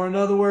commandments, or in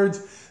other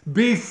words,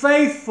 be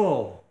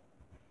faithful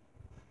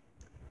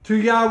to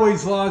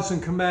Yahweh's laws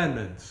and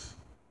commandments.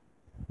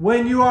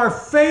 When you are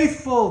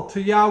faithful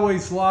to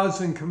Yahweh's laws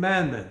and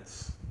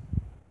commandments,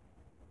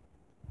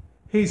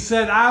 he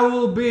said, I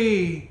will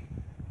be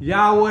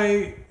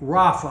Yahweh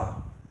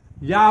Rapha,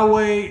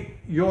 Yahweh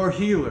your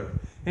healer.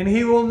 And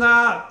he will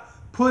not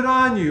put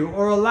on you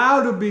or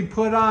allow to be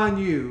put on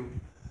you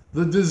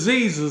the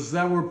diseases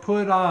that were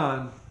put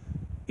on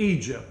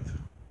Egypt.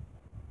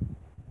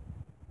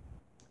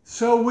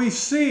 So we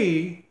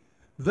see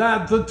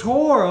that the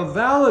Torah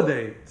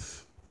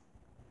validates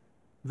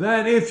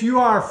that if you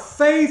are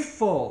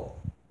faithful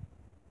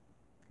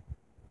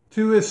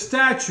to his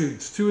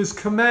statutes, to his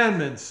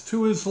commandments,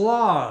 to his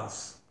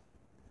laws,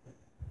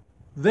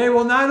 they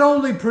will not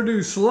only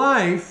produce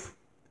life,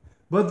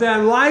 but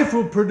that life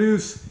will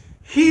produce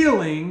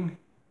healing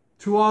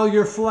to all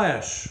your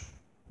flesh.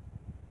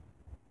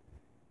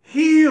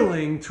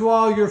 Healing to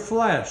all your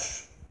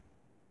flesh.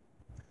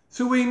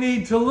 So we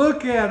need to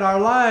look at our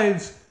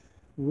lives.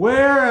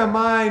 Where am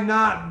I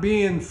not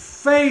being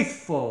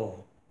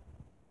faithful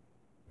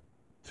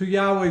to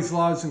Yahweh's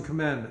laws and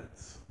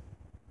commandments?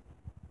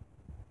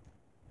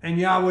 And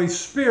Yahweh's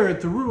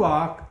Spirit, the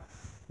Ruach,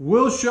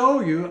 will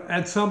show you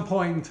at some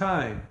point in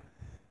time.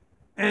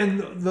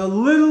 And the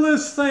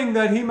littlest thing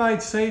that he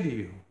might say to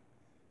you,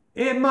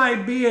 it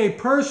might be a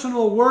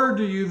personal word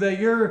to you that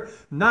you're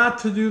not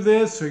to do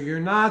this, or you're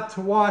not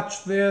to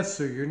watch this,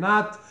 or you're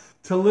not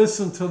to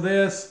listen to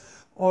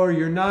this, or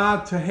you're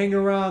not to hang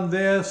around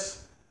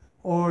this,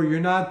 or you're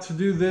not to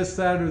do this,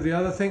 that, or the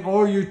other thing,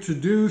 or you're to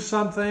do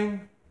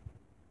something,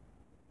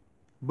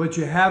 but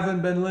you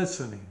haven't been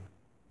listening.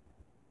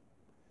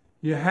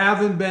 You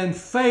haven't been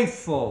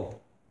faithful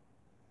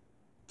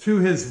to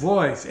his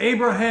voice.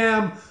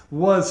 Abraham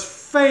was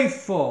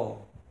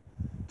faithful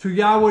to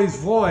Yahweh's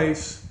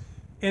voice,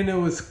 and it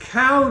was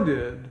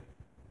counted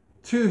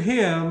to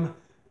him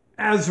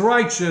as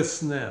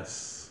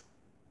righteousness.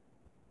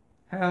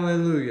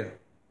 Hallelujah.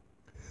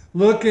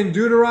 Look in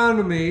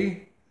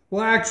Deuteronomy,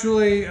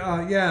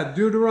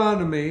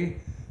 Deuteronomy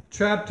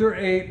chapter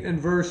 8 and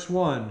verse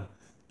 1.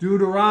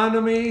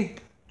 Deuteronomy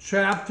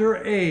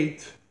chapter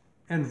 8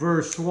 and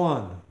verse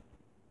 1.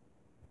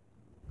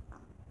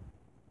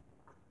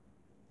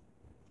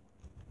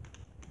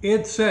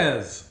 It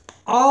says,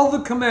 all the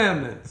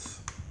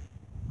commandments.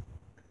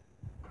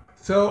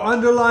 So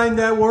underline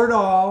that word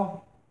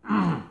all.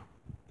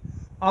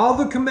 All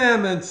the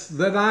commandments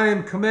that I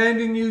am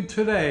commanding you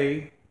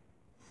today,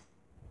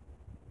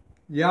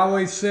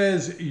 Yahweh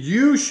says,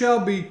 you shall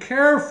be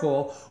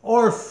careful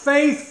or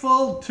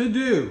faithful to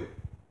do.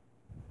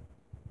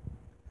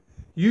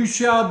 You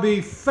shall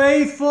be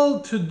faithful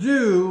to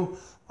do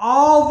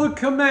all the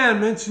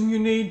commandments, and you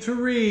need to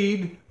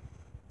read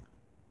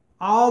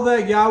all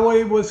that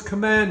Yahweh was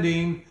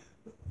commanding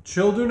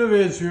children of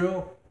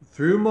Israel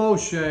through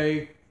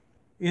Moshe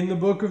in the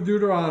book of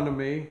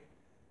Deuteronomy,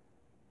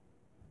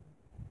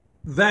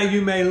 that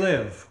you may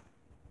live.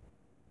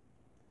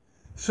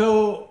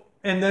 So,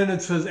 and then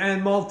it says,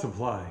 and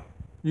multiply.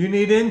 You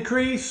need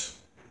increase?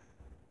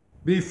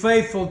 Be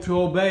faithful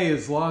to obey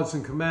his laws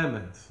and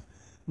commandments.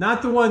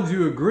 Not the ones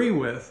you agree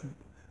with,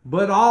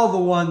 but all the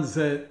ones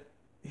that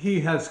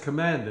he has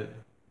commanded.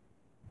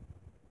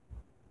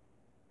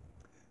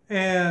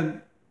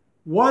 And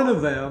one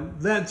of them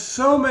that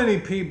so many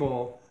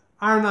people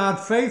are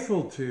not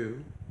faithful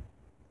to,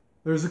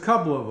 there's a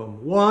couple of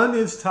them. One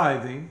is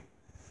tithing.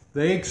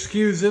 They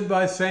excuse it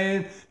by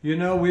saying, we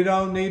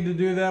don't need to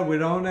do that. We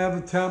don't have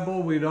a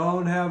temple. We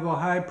don't have a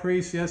high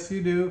priest. Yes,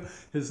 you do.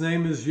 His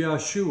name is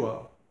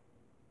Yahshua.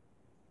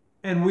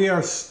 And we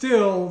are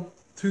still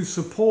to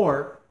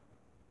support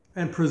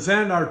and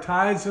present our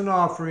tithes and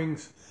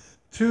offerings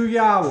to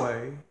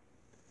Yahweh.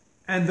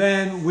 And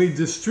then we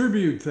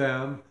distribute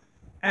them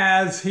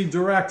as he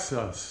directs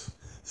us.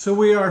 So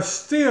we are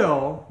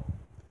still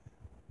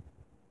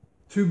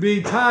to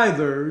be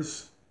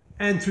tithers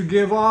and to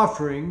give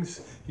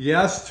offerings,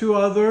 yes, to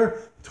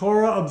other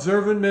Torah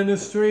observant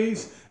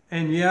ministries,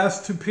 and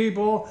yes, to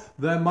people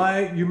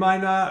that you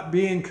might not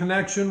be in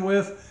connection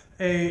with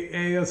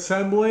a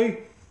assembly,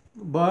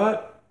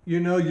 but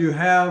you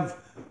have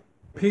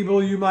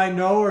people you might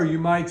know, or you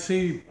might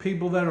see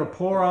people that are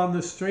poor on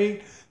the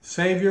street.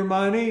 Save your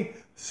money,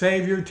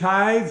 save your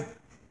tithe,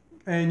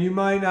 and you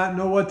might not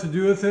know what to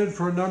do with it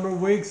for a number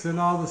of weeks, and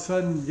all of a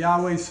sudden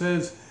Yahweh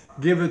says,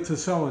 give it to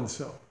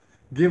so-and-so.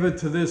 Give it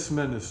to this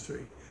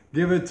ministry.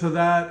 Give it to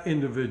that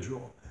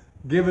individual.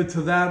 Give it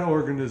to that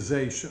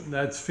organization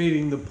that's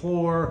feeding the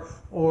poor,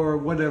 or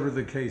whatever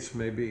the case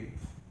may be.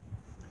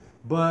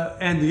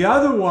 And the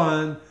other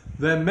one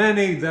that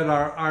many that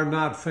are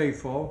not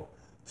faithful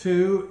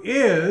to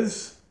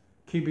is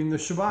keeping the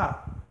Shabbat.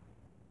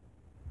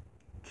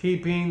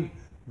 Keeping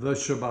the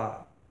Shabbat.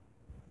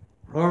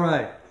 All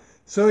right.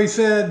 So he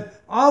said,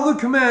 all the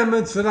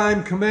commandments that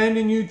I'm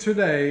commanding you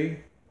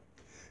today,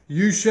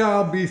 you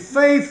shall be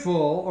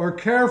faithful or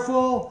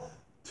careful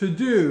to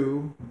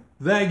do,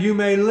 that you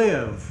may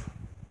live.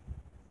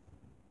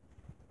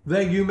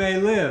 That you may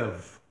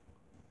live.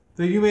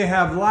 That you may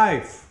have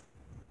life.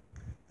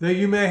 That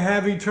you may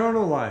have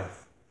eternal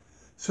life.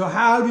 So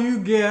how do you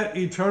get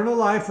eternal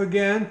life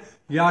again?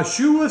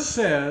 Yahshua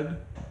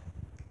said,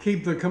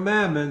 keep the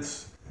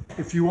commandments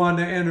if you want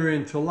to enter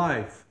into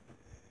life.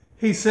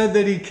 He said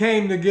that he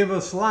came to give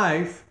us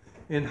life,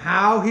 and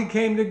how he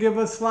came to give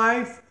us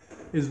life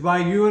is by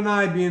you and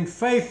I being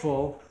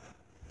faithful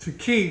to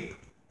keep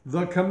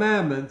the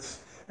commandments.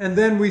 And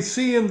then we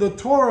see in the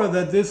Torah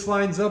that this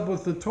lines up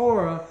with the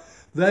Torah,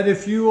 that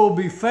if you will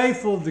be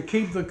faithful to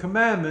keep the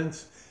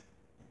commandments,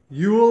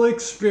 you will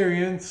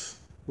experience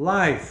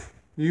life.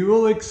 You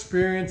will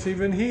experience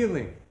even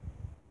healing.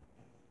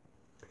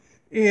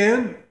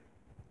 In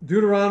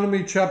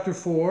Deuteronomy chapter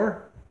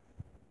 4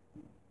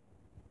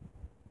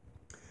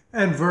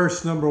 and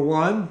verse number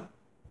 1,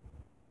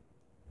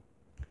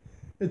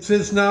 it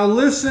says, now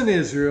listen,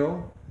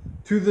 Israel,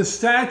 to the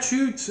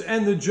statutes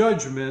and the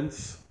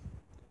judgments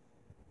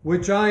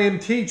which I am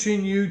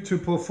teaching you to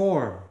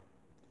perform,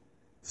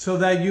 so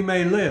that you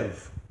may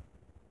live.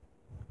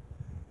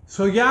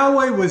 So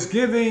Yahweh was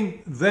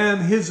giving them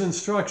his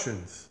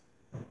instructions,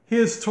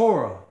 his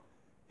Torah,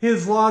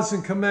 his laws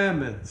and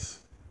commandments.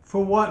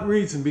 For what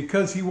reason?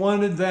 Because he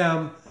wanted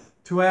them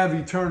to have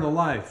eternal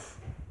life.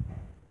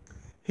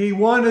 He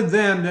wanted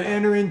them to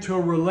enter into a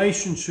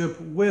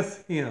relationship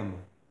with him.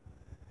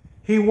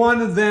 He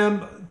wanted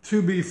them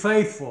to be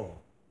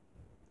faithful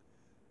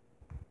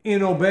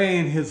in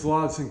obeying his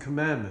laws and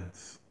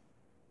commandments.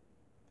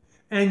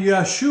 And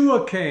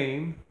Yahshua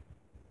came,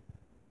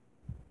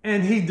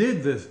 and he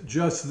did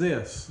just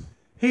this.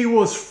 He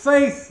was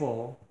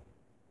faithful.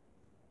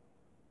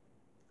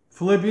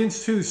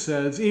 Philippians 2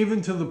 says,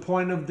 even to the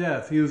point of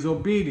death. He was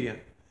obedient.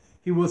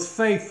 He was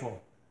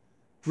faithful.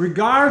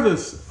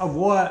 Regardless of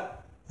what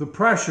the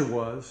pressure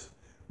was,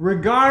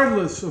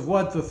 regardless of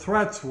what the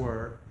threats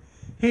were,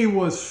 he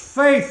was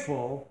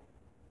faithful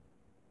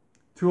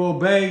to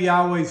obey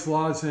Yahweh's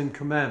laws and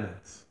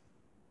commandments.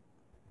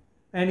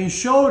 And he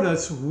showed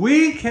us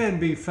we can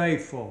be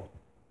faithful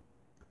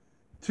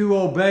to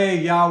obey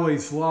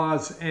Yahweh's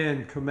laws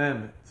and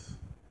commandments.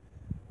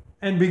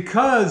 And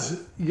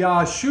because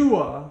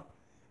Yahshua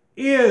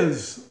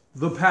is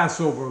the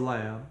Passover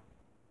lamb,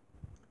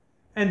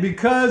 and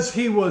because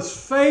he was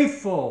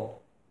faithful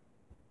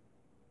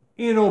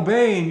in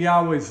obeying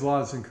Yahweh's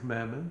laws and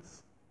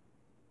commandments,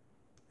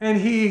 and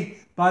he,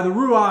 by the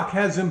Ruach,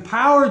 has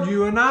empowered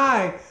you and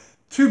I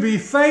to be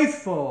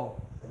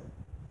faithful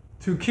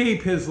to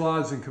keep his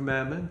laws and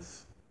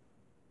commandments,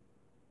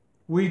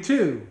 we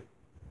too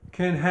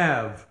can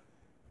have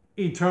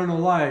eternal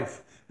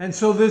life. And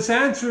so this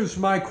answers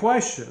my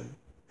question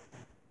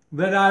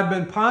that I've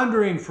been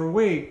pondering for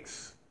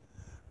weeks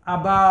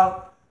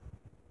about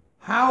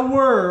how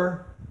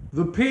were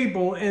the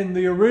people in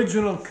the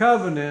original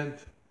covenant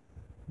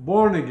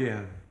born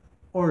again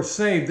or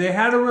saved. They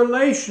had a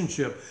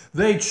relationship.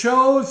 They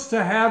chose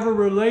to have a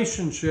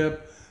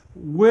relationship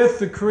with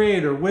the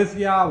Creator, with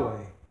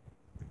Yahweh.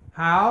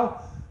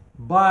 How?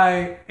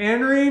 By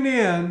entering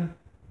in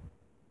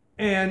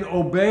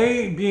and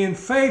being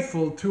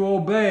faithful to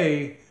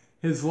obey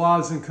his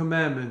laws and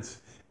commandments.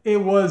 It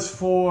was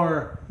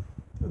for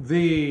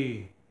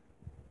the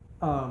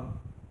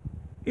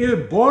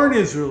born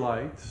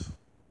Israelites,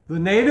 the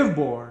native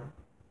born,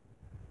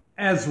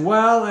 as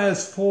well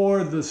as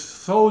for the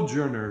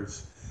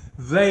sojourners.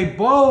 They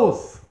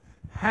both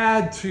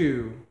had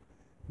to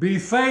be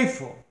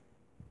faithful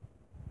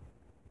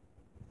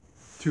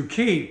to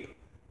keep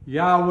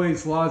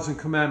Yahweh's laws and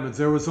commandments.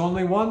 There was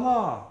only one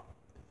law,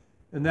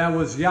 and that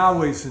was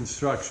Yahweh's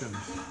instructions,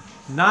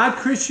 not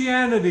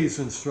Christianity's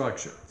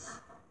instructions,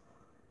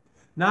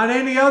 not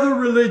any other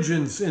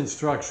religion's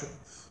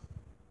instructions,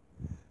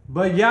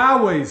 but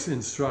Yahweh's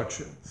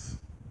instructions.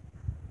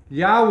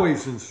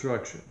 Yahweh's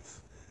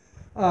instructions.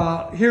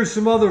 Here's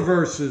some other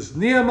verses.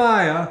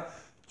 Nehemiah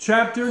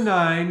chapter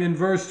 9 and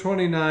verse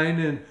 29,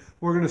 and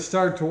we're going to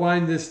start to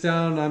wind this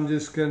down. I'm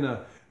just going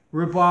to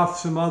rip off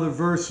some other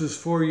verses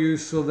for you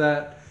so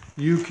that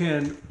you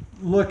can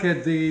look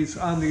at these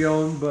on your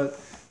own, but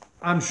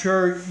I'm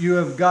sure you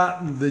have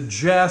gotten the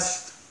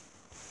gist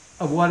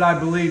of what I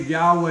believe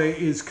Yahweh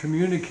is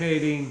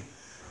communicating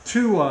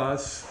to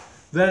us,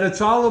 that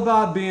it's all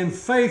about being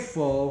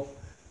faithful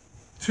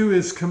to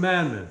his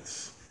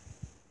commandments.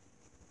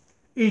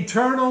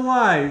 Eternal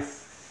life,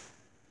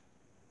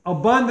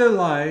 abundant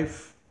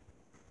life,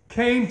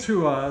 came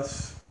to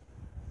us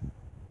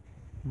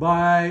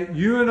by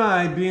you and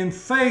I being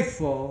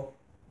faithful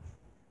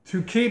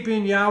to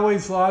keeping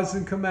Yahweh's laws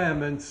and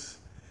commandments.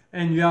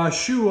 And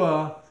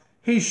Yahshua,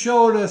 he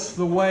showed us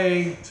the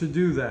way to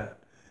do that.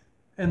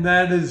 And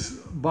that is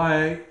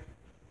by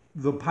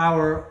the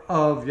power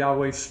of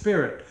Yahweh's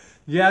Spirit.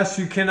 Yes,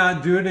 you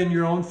cannot do it in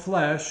your own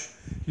flesh.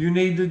 You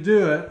need to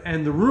do it,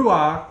 and the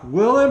Ruach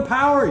will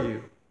empower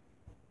you.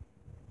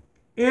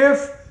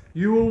 If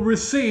you will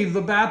receive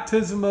the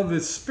baptism of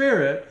his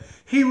Spirit,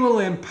 he will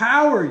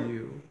empower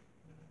you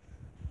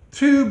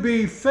to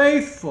be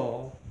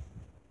faithful,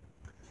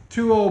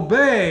 to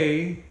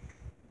obey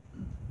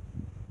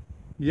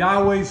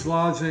Yahweh's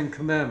laws and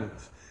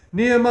commandments.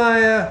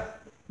 Nehemiah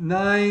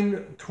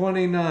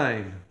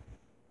 9:29.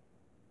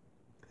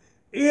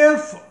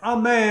 If a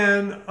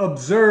man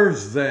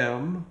observes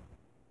them,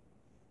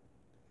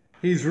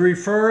 he's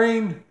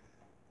referring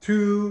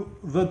to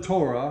the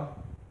Torah.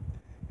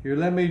 Here,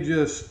 let me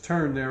just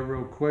turn there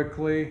real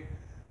quickly.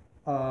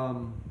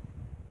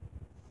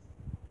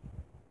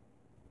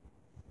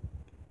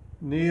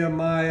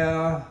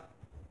 Nehemiah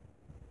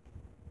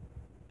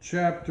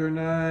chapter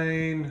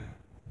 9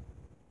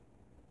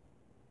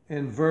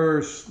 and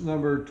verse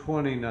number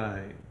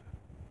 29.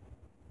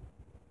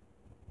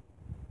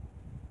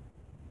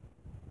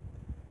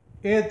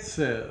 It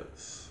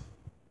says,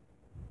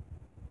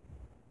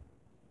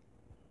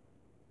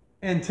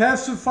 and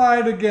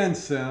testified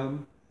against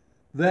them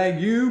that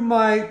you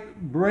might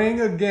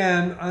bring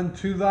again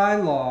unto thy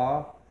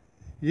law,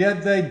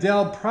 yet they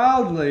dealt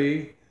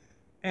proudly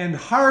and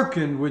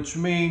hearkened, which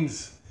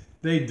means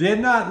they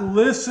did not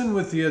listen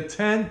with the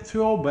intent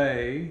to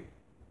obey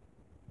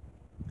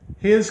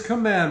his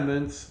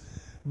commandments,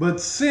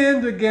 but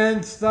sinned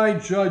against thy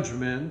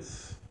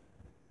judgments,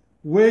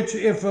 which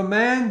if a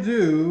man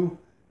do,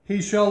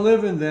 he shall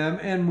live in them,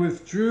 and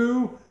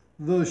withdrew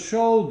the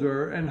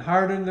shoulder and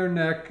hardened their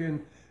neck.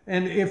 And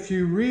if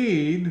you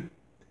read,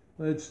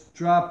 let's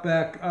drop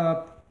back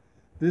up.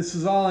 This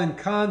is all in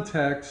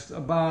context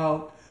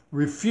about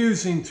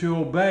refusing to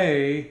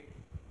obey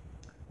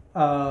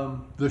the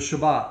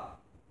Shabbat.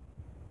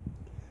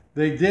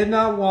 They did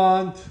not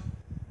want,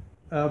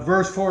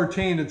 verse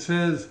 14, it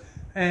says,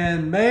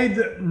 and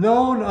made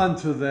known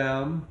unto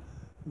them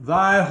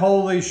thy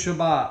holy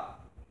Shabbat,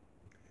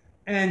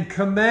 and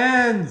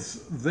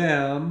commands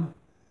them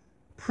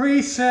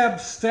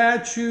precepts,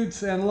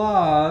 statutes, and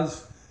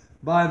laws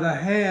by the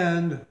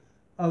hand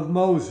of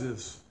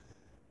Moses.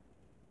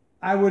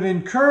 I would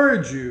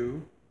encourage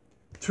you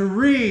to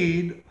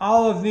read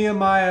all of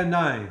Nehemiah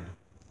 9.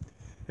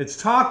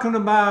 It's talking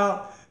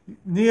about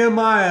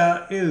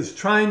Nehemiah is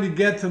trying to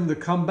get them to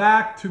come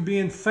back to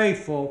being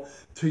faithful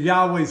to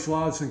Yahweh's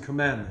laws and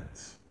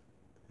commandments,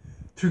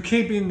 to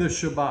keeping the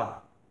Shabbat.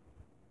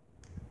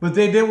 But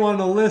they didn't want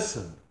to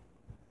listen.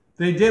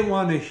 They didn't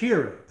want to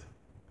hear it.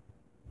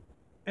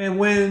 And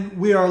when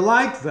we are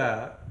like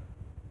that,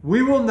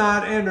 we will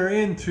not enter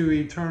into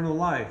eternal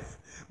life.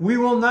 We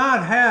will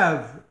not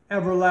have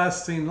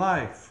everlasting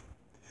life.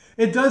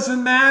 It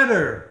doesn't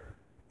matter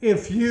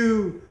if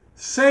you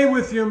say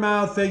with your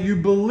mouth that you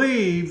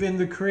believe in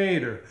the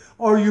Creator,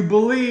 or you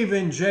believe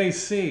in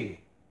JC,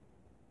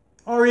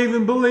 or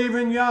even believe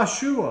in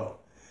Yahshua.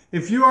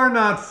 If you are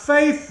not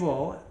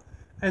faithful,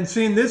 and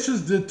seeing this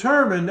is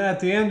determined at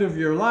the end of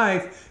your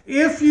life,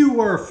 if you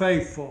were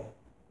faithful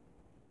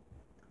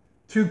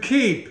to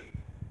keep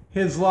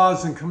his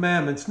laws and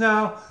commandments.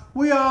 Now,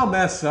 we all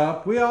mess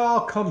up. We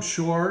all come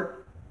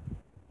short.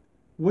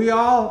 We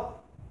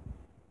all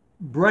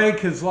break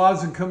his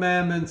laws and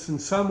commandments in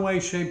some way,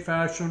 shape,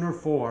 fashion, or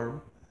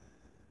form.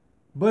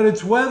 But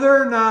it's whether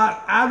or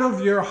not out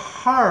of your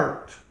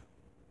heart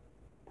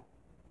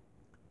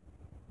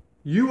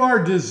you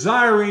are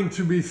desiring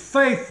to be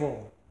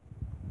faithful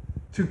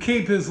to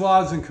keep his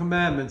laws and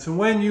commandments. And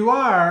when you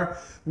are,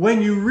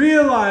 when you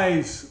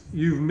realize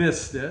you've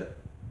missed it,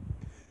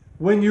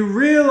 when you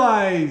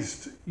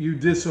realized you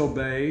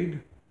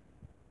disobeyed,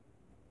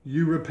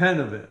 you repent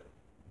of it.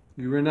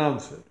 You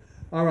renounce it.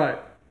 All right.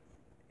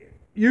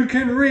 You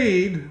can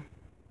read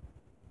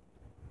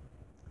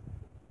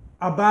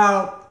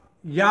about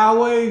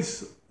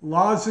Yahweh's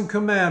laws and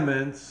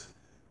commandments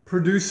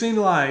producing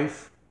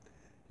life.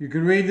 You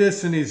can read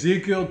this in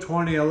Ezekiel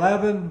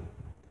 20:11.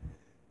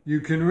 You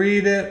can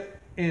read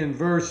it in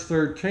verse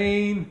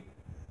 13.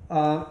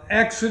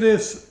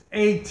 Exodus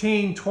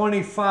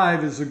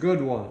 18:25 is a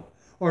good one.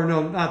 Or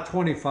no, not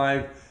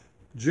 25,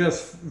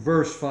 just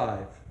verse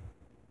 5.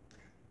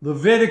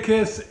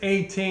 Leviticus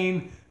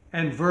 18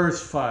 and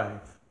verse 5.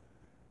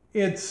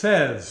 it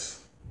says,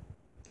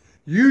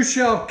 "You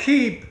shall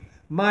keep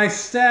my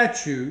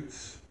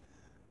statutes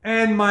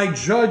and my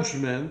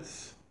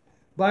judgments,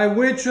 by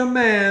which a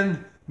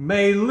man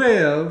may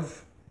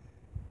live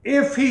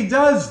if he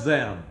does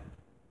them."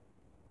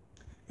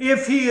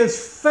 If he is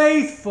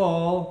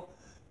faithful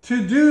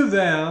to do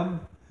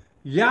them,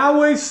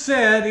 Yahweh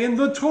said in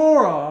the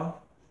Torah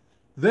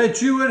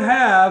that you would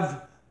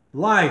have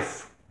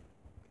life,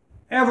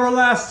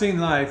 everlasting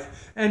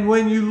life. And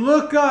when you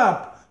look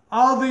up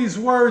all these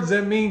words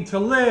that mean to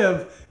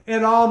live,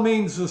 it all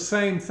means the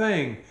same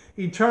thing: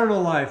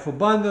 eternal life,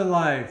 abundant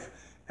life,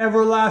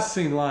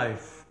 everlasting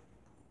life.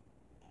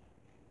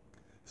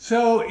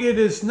 So it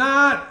is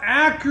not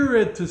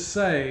accurate to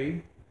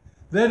say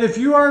that if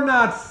you are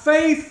not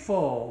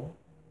faithful,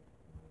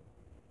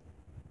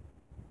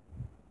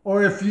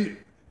 or if you,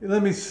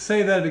 let me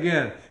say that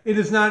again. It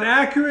is not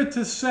accurate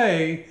to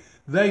say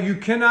that you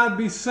cannot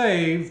be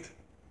saved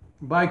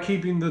by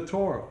keeping the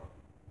Torah.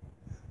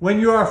 When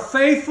you are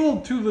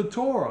faithful to the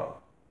Torah,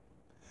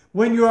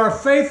 when you are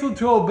faithful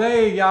to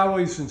obey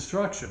Yahweh's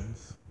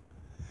instructions,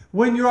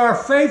 when you are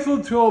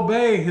faithful to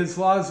obey His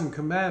laws and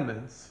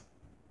commandments,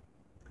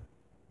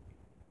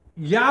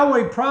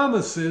 Yahweh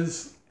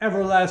promises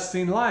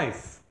everlasting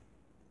life.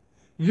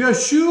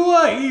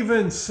 Yahshua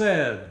even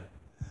said,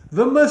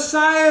 the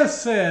Messiah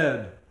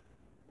said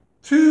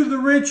to the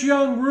rich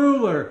young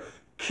ruler,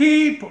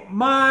 "Keep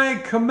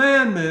my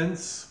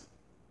commandments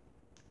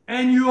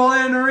and you will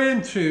enter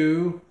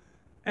into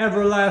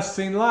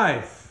everlasting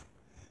life."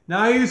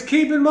 Now he was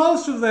keeping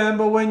most of them,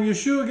 but when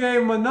Yahshua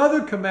gave him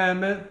another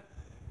commandment,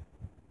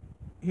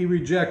 he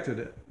rejected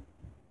it.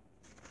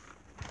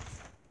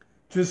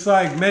 Just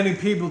like many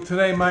people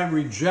today might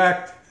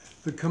reject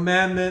the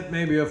commandment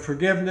maybe of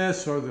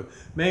forgiveness, or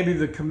maybe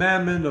the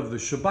commandment of the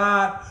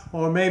Shabbat,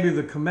 or maybe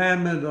the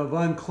commandment of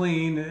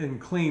unclean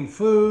and clean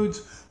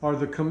foods, or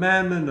the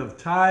commandment of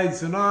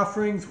tithes and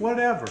offerings,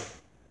 whatever.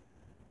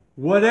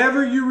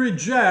 Whatever you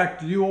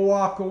reject, you will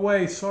walk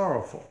away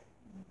sorrowful.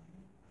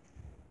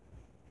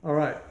 All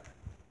right.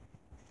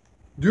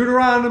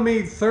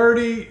 Deuteronomy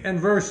 30 and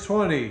verse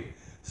 20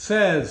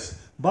 says,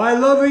 "By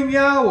loving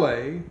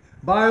Yahweh,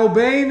 by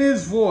obeying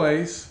His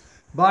voice,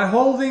 by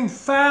holding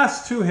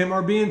fast to Him,"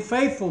 or being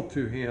faithful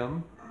to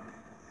Him,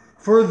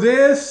 "for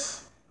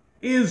this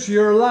is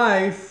your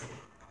life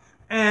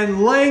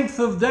and length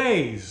of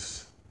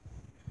days,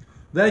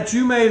 that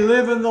you may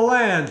live in the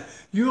land."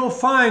 You'll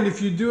find,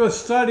 if you do a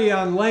study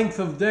on length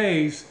of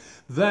days,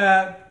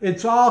 that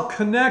it's all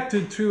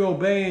connected to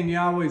obeying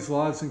Yahweh's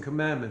laws and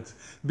commandments.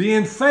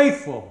 Being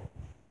faithful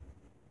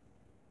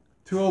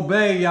to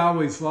obey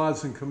Yahweh's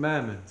laws and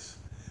commandments.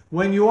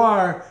 When you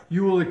are,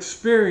 you will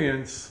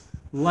experience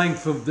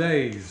length of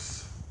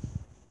days.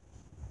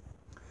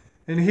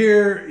 And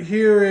here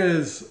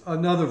is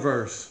another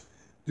verse.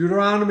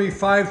 Deuteronomy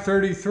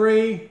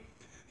 5:33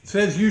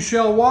 says, "You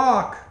shall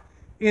walk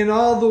in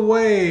all the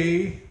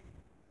way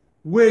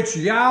which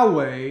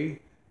Yahweh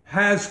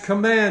has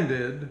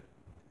commanded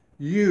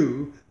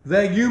you,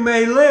 that you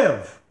may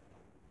live."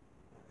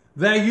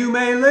 That you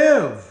may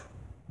live.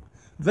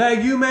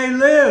 That you may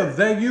live.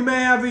 That you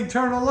may have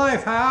eternal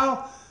life.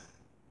 How?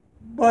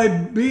 By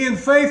being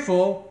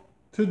faithful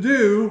to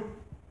do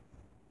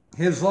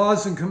His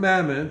laws and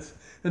commandments.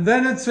 And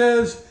then it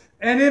says,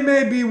 "And it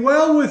may be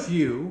well with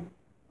you,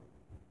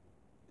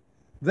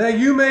 that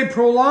you may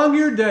prolong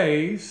your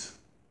days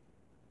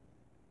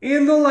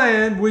in the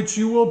land which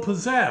you will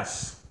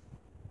possess."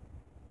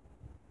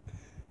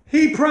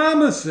 He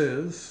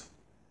promises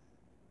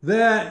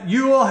that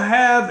you will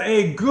have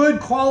a good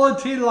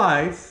quality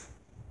life.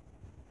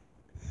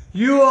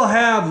 You will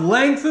have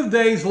length of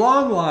days,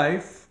 long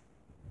life,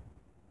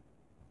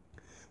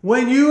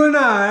 when you and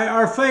I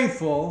are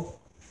faithful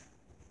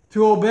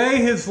to obey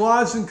His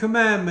laws and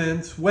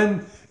commandments,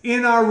 when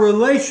in our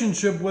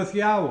relationship with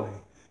Yahweh.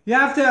 You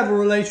have to have a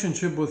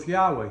relationship with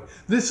Yahweh.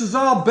 This is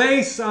all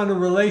based on a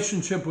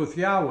relationship with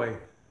Yahweh.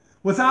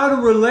 Without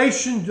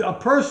a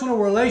personal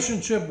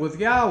relationship with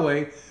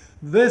Yahweh,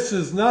 this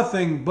is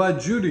nothing but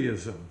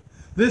Judaism.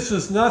 This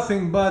is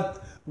nothing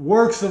but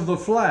works of the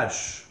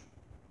flesh.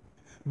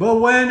 But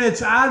when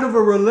it's out of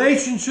a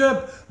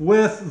relationship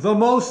with the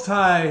Most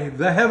High,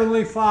 the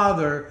Heavenly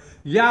Father,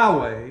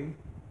 Yahweh,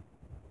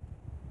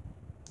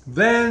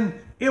 then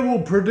it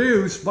will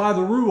produce by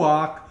the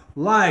Ruach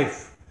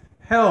life,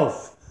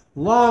 health,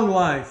 long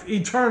life,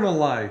 eternal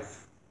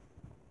life.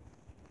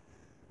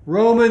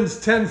 Romans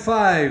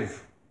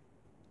 10:5.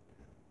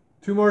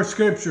 Two more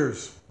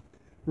scriptures.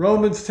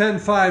 Romans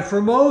 10:5.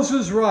 "For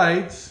Moses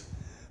writes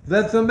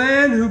that the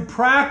man who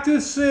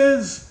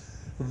practices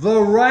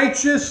the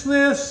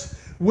righteousness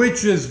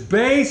which is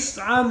based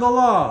on the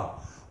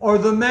law," or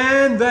the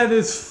man that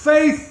is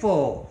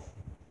faithful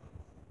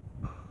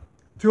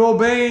to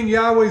obeying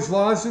Yahweh's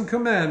laws and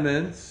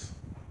commandments,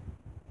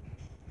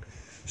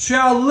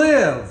 "shall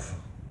live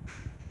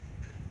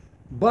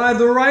by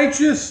the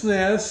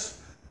righteousness,"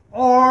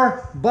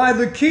 or by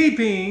the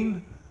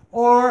keeping,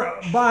 or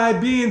by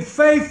being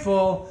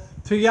faithful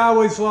to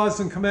Yahweh's laws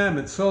and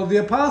commandments. So the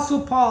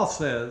Apostle Paul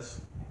says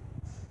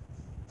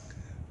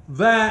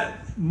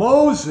that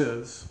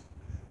Moses,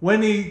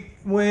 when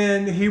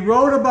he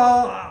wrote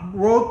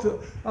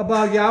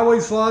about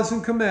Yahweh's laws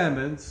and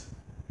commandments,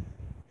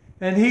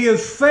 and he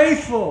is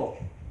faithful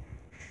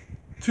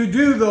to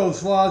do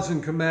those laws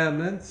and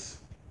commandments,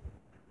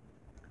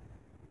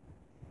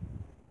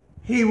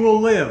 he will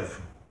live.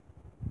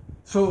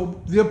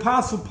 So the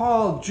Apostle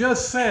Paul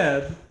just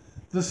said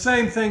the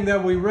same thing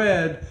that we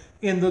read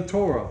in the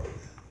Torah.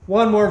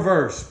 One more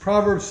verse,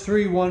 Proverbs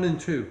 3, 1 and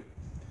 2.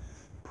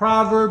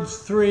 Proverbs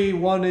 3,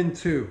 1 and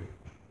 2.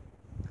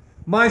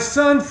 My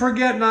son,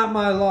 forget not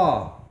my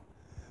law,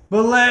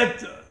 but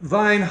let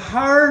thine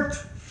heart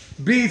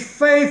be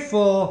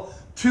faithful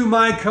to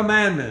my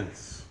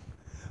commandments.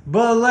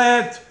 But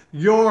let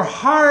your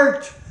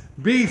heart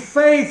be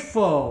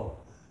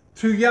faithful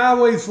to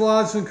Yahweh's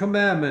laws and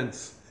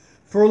commandments,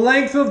 for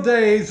length of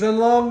days and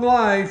long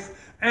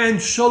life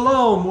and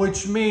shalom,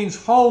 which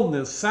means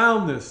wholeness,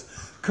 soundness,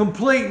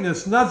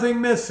 completeness,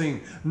 nothing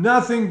missing,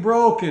 nothing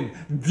broken,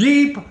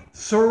 deep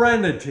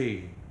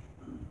serenity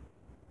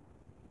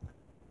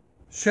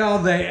shall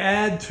they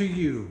add to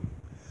you.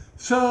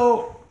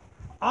 So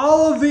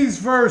all of these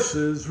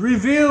verses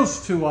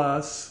reveals to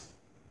us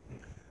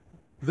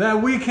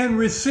that we can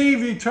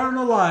receive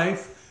eternal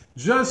life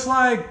just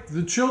like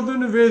the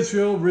children of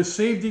Israel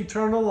received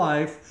eternal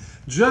life,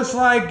 just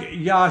like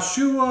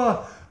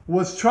Yahshua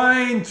was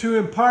trying to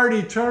impart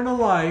eternal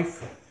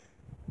life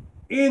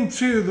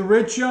into the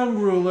rich young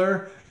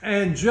ruler,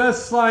 and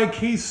just like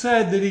he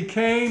said that he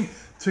came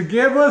to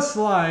give us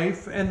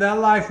life, and that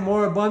life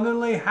more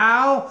abundantly.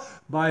 How?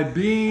 By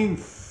being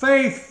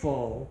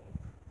faithful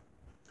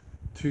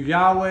to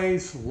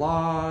Yahweh's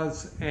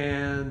laws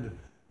and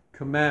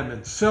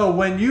commandments. So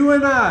when you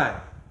and I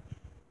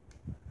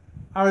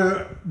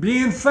are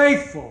being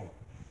faithful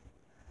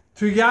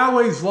to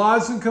Yahweh's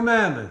laws and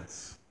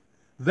commandments,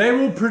 they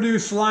will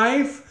produce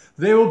life,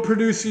 they will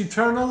produce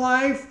eternal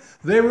life,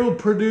 they will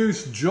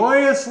produce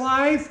joyous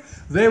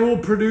life, they will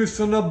produce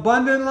an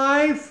abundant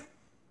life.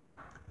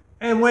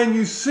 And when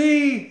you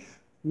see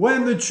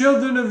when the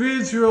children of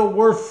Israel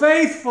were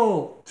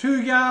faithful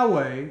to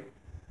Yahweh,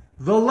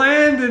 the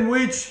land in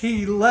which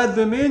he led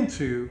them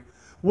into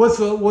was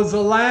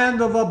a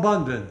land of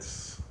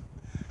abundance.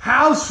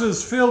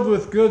 Houses filled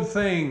with good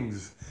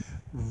things,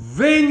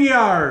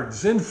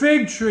 vineyards and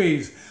fig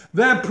trees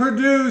that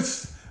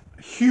produce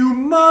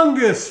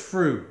humongous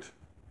fruit.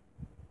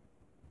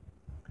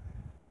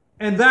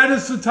 And that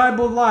is the type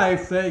of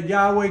life that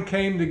Yahweh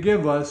came to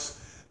give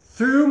us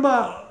through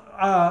Yahshua,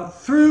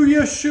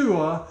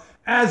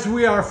 as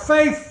we are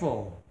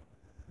faithful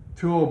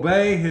to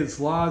obey his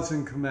laws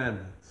and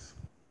commandments.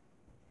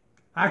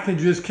 I can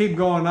just keep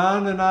going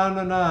on and on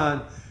and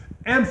on,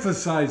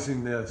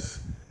 emphasizing this,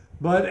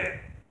 but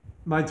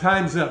my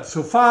time's up.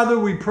 So Father,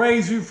 we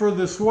praise you for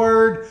this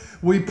word.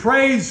 We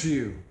praise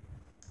you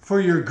for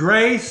your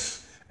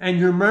grace and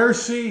your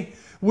mercy.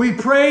 We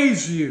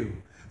praise you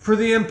for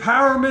the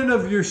empowerment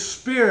of your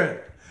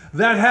Spirit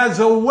that has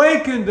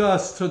awakened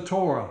us to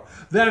Torah,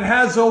 that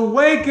has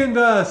awakened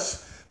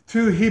us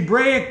to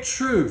Hebraic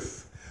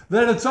truth,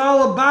 that it's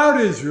all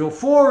about Israel,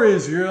 for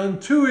Israel,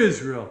 and to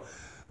Israel,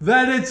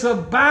 that it's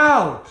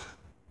about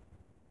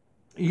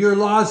your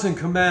laws and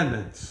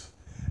commandments,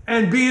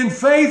 and being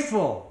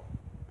faithful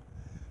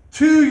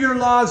to your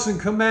laws and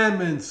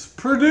commandments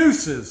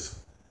produces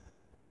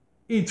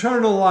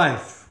eternal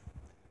life.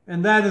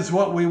 And that is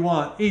what we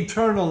want: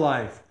 eternal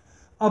life,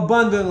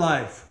 abundant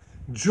life,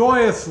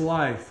 joyous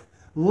life,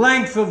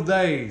 length of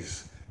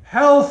days,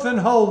 health and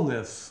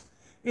wholeness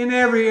in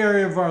every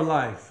area of our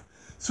life.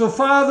 So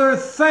Father,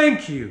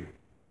 thank you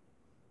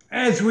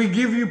as we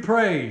give you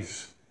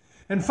praise.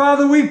 And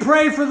Father, we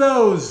pray for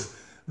those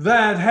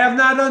that have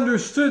not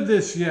understood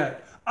this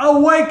yet.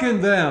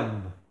 Awaken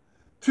them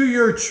to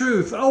your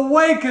truth.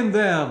 Awaken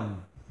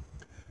them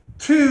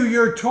to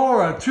your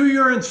Torah, to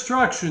your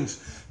instructions,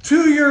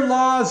 to your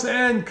laws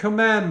and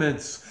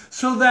commandments,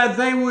 so that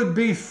they would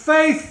be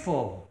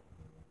faithful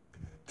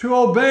to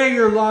obey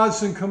your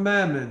laws and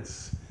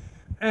commandments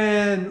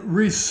and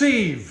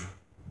receive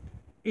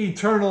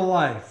eternal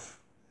life.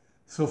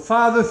 So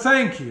Father,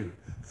 thank you.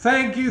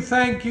 Thank you,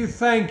 thank you,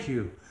 thank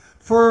you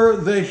for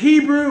the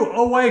Hebrew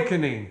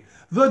awakening,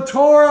 the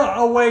Torah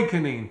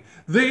awakening,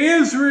 the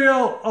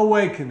Israel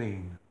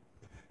awakening,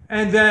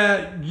 and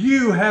that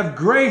you have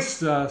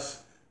graced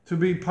us to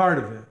be part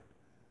of it.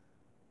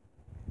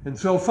 And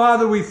so,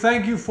 Father, we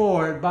thank you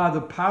for it by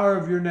the power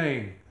of your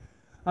name.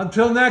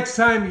 Until next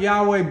time,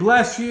 Yahweh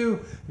bless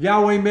you,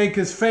 Yahweh make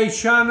his face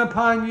shine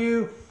upon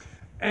you,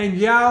 and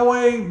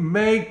Yahweh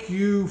make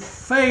you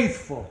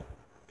faithful.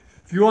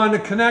 If you want to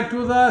connect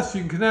with us,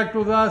 you can connect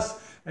with us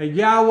at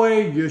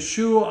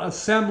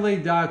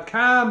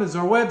YHWH'Assembly.com is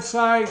our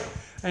website,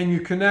 and you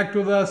connect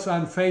with us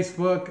on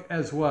Facebook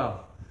as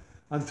well.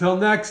 Until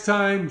next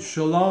time,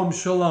 shalom,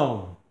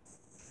 shalom.